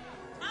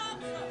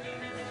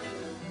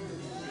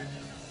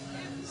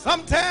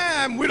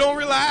 Sometimes we don't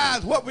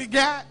realize what we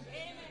got,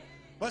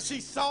 but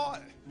she saw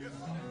it.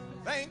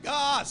 Thank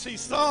God she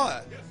saw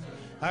it.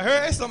 I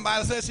heard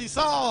somebody say she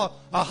saw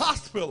a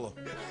hospital.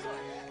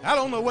 I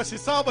don't know what she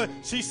saw, but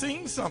she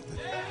seen something.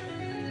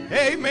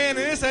 Amen.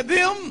 And it said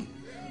them.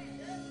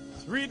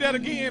 Let's read that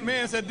again,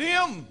 man. It said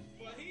them.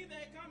 For he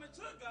that cometh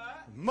to God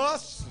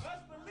Must.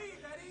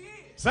 believe that he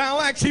is. Sound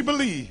like she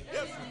believed.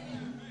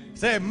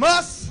 Said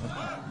must.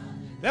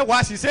 That's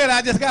why she said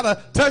I just got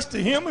to touch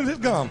the hem of his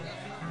garment.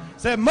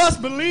 Said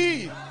must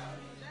believe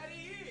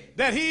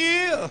that he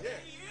is.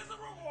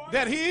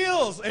 That he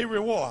is a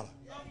rewarder.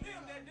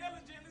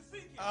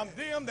 Of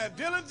them that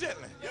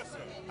diligently.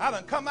 I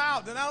done come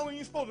out and I don't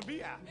even supposed to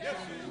be out.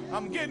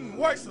 I'm getting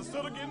worse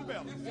instead of getting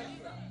better.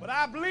 But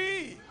I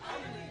believe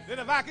that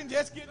if I can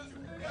just get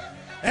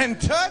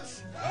and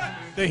touch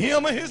the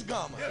hem of his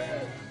garment.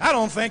 I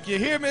don't think you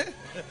hear me.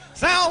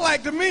 Sound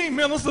like to me,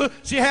 minister,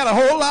 she had a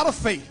whole lot of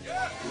faith.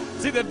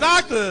 See, the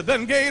doctor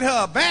done gave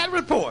her a bad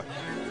report.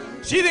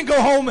 She didn't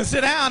go home and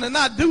sit down and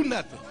not do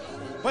nothing.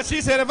 But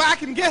she said, if I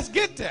can just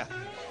get there.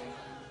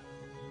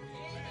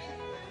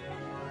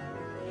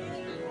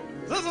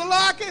 Sister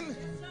Larkin,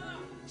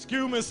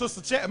 excuse me,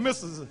 Sister Chapman,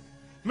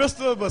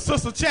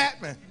 Sister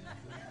Chapman.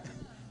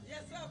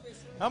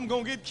 I'm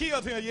going to get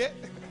killed here yet.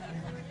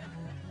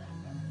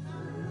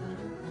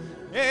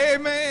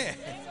 Amen.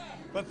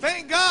 But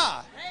thank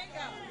God.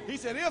 He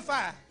said, if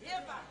I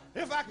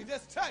can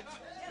just touch.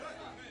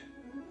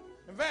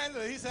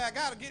 Evangelist, he said,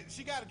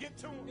 she got to get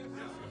to him.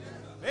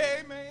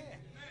 Amen.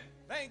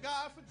 Thank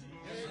God for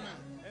Jesus.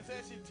 Amen. And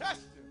said she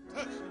touched him.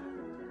 Touched him.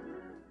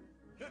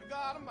 Good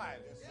God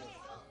Almighty.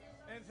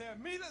 And said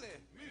immediately.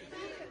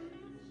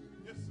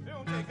 It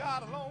don't take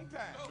God a long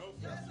time.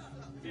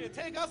 It'll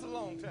take us a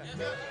long time.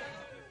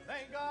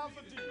 Thank God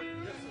for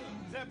Jesus.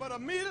 Said, but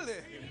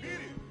immediately,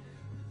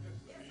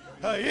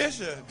 her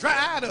issue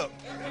dried up.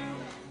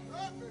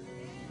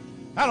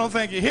 I don't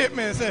think he hit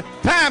me and said,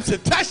 time she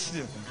touched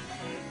him.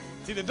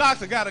 See, the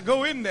doctor got to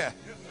go in there,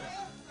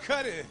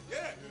 cut it,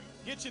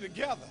 get you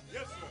together.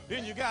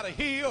 Then you got to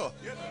heal.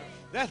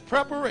 That's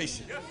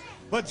preparation.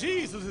 But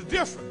Jesus is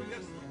different.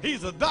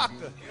 He's a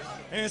doctor.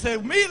 And he said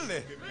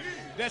immediately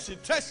that she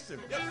touched him,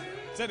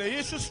 said the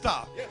issue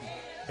stopped.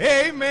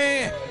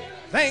 Amen.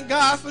 Thank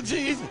God for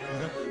Jesus.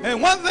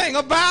 And one thing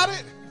about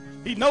it,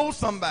 he knows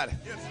somebody.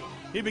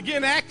 He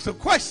began to ask a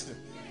question.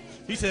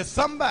 He said,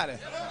 somebody.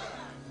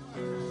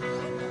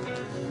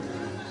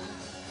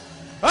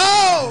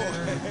 Oh,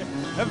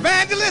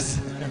 evangelist.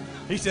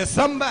 He said,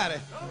 somebody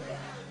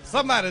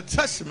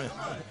touched me.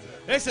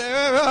 They said,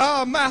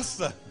 oh,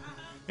 master,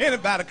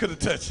 anybody could have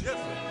touched you.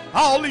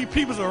 All these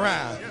people's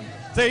around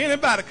say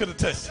anybody could have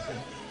touched you.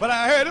 But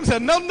I heard him say,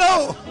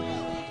 no,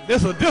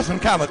 this is a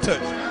different kind of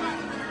touch.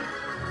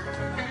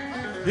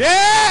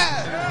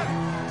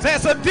 Yeah, say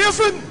it's a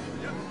different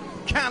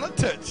kind of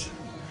touch.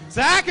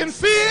 So I can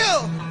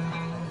feel.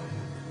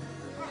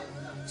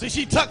 See,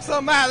 she took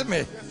something out of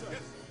me.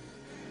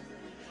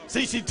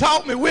 See, she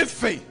taught me with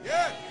faith.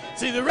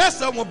 See, the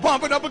rest of them were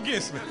bumping up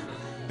against me.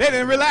 They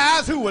didn't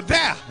realize who was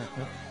there.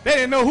 They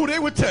didn't know who they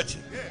were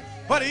touching.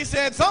 But he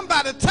said,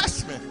 somebody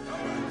touched me.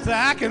 So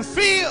I can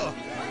feel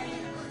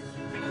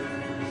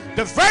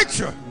the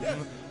virtue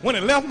when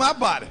it left my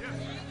body.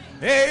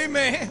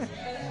 Amen.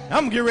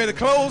 I'm getting ready to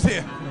close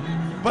here.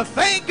 But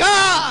thank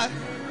God,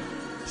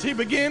 she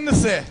began to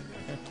say,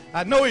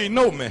 I know he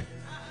know me.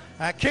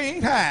 I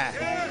can't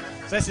hide.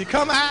 So she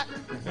come out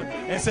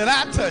and said,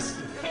 I touched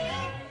you.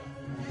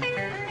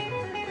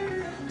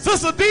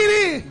 Sister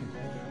Dee Dee,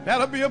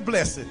 that'll be a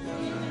blessing.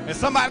 And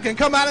somebody can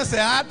come out and say,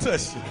 I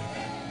touched you.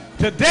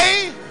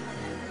 Today,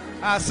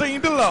 I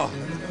seen the Lord.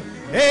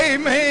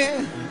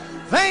 Amen.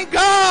 Thank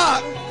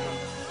God.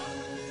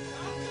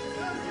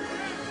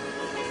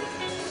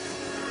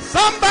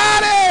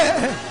 Somebody.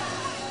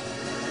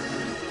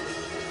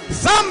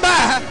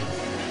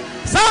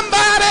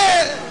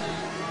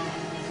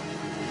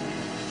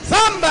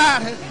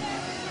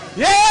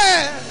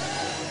 Yeah.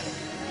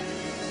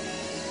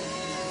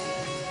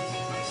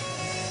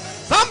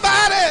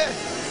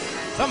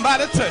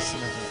 Somebody touch me.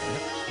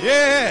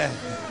 Yeah.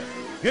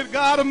 Good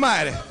God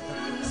Almighty.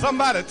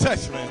 Somebody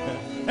touch me.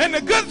 And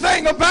the good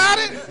thing about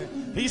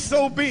it, He's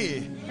so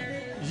big,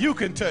 you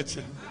can touch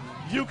him.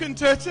 You can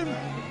touch him.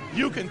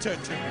 You can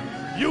touch him.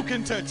 You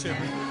can touch him.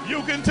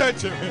 You can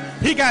touch him.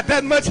 He got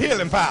that much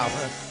healing power.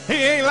 He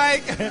ain't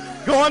like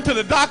going to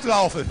the doctor's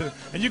office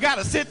and you got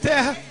to sit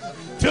there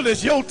till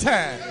it's your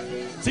time.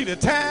 See, the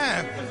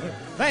time,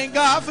 thank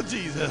God for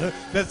Jesus,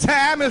 the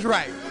time is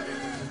right.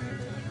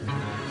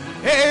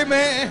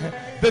 Amen.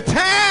 The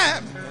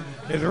time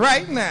is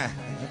right now.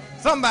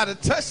 Somebody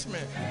touch me.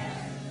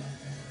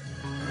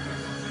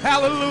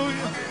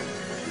 Hallelujah.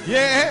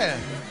 Yeah.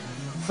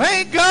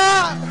 Thank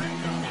God.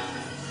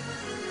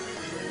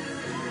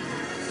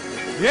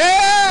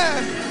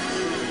 Yeah.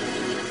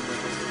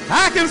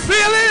 I can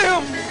feel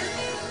him.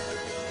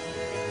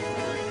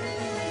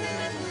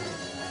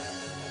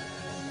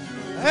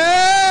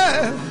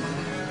 Yeah.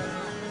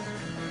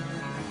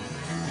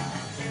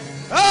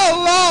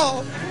 Oh,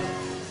 Lord.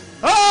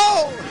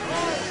 Oh.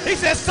 He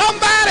said,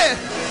 somebody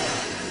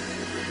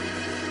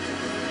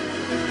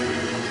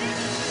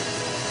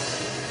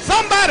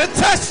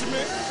touch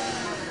me.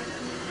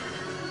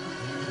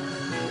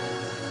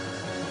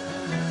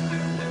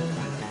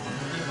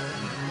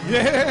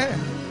 Yeah.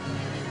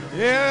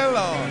 Yeah,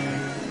 Lord.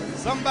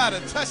 Somebody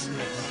touch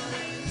me.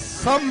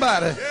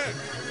 Somebody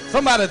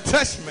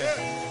touch me.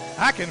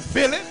 I can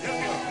feel it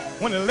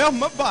when it left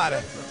my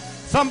body.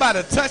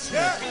 Somebody touch me.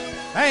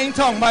 I ain't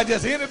talking about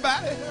just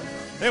anybody.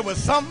 There was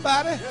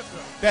somebody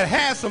that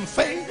had some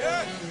faith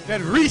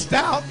that reached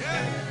out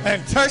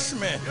and touched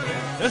me.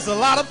 There's a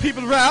lot of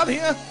people around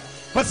here,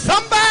 but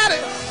somebody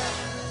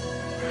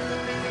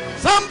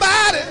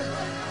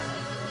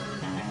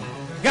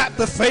got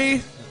the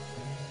faith.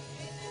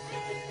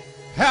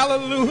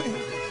 Hallelujah.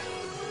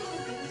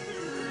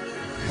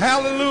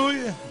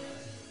 Hallelujah.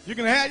 You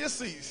can have your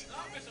seats.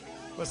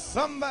 But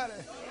somebody,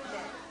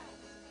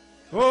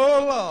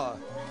 oh Lord,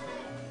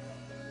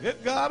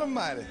 good God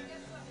Almighty.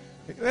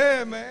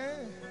 Yeah,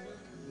 man.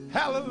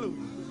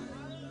 Hallelujah.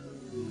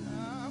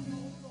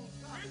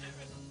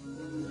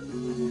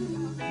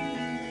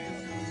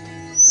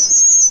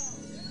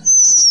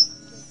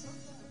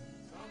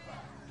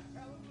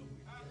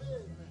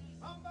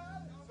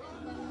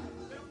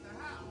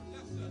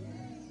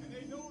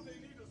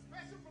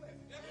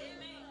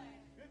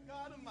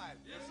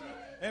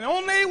 And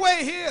on their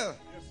way here,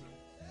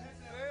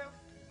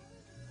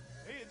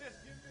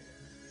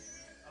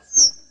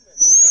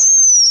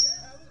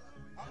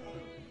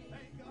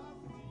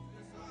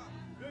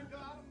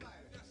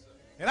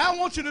 and I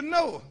want you to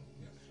know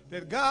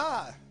that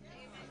God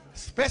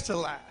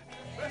specialized.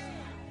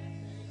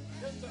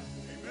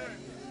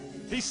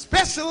 He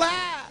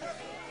specialized.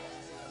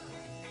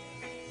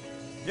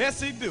 Yes,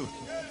 he do.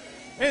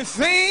 In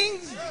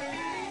things.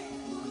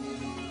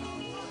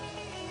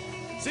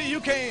 See,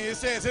 you can't, it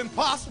says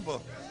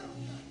impossible.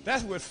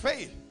 That's with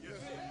faith.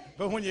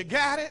 But when you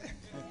got it,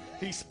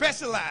 he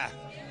specialized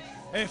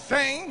in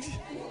things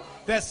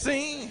that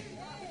seem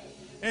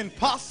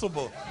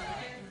impossible.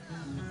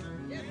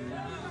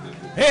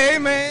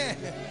 Amen.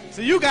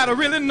 So you got to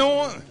really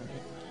know him.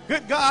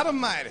 Good God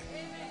Almighty.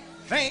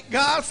 Thank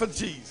God for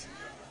Jesus.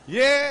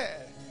 Yeah.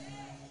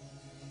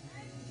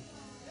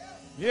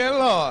 Yeah,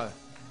 Lord.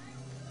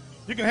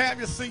 You can have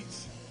your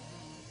seats.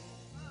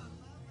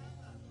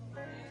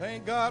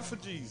 Thank God for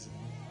Jesus.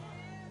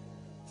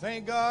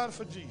 Thank God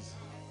for Jesus.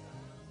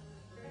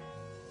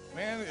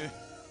 Man,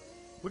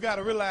 we got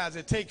to realize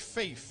it takes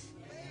faith.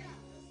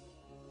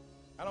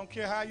 I don't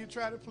care how you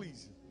try to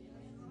please him.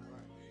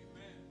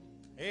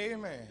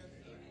 Amen.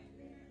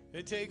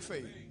 It takes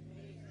faith.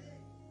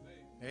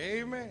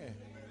 Amen.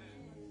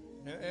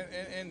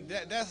 And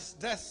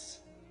that's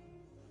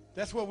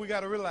what we got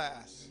to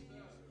realize.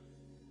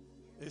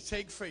 It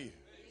takes faith.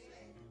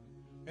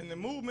 And the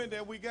movement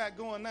that we got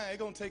going now, it's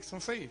going to take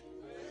some faith.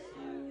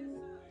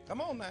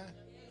 Come on now.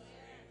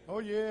 Oh,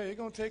 yeah, it's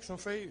going to take some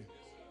faith.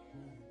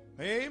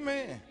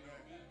 Amen.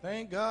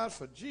 Thank God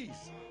for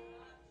Jesus.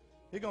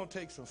 It's going to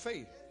take some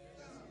faith.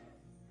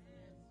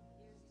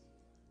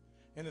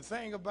 And the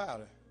thing about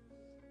it,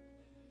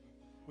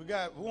 we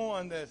got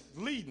one that's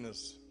leading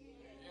us.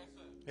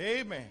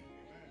 Amen.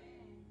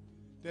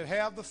 That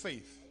have the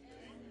faith.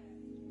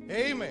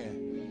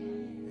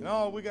 Amen. And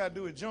all we got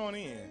to do is join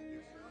in.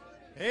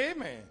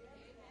 Amen.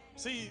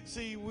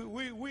 See,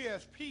 we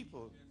as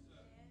people,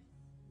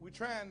 we're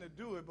trying to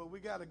do it, but we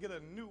got to get a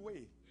new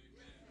way.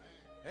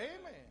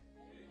 Amen.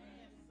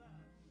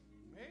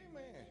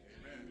 Amen.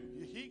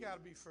 He got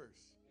to be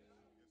first.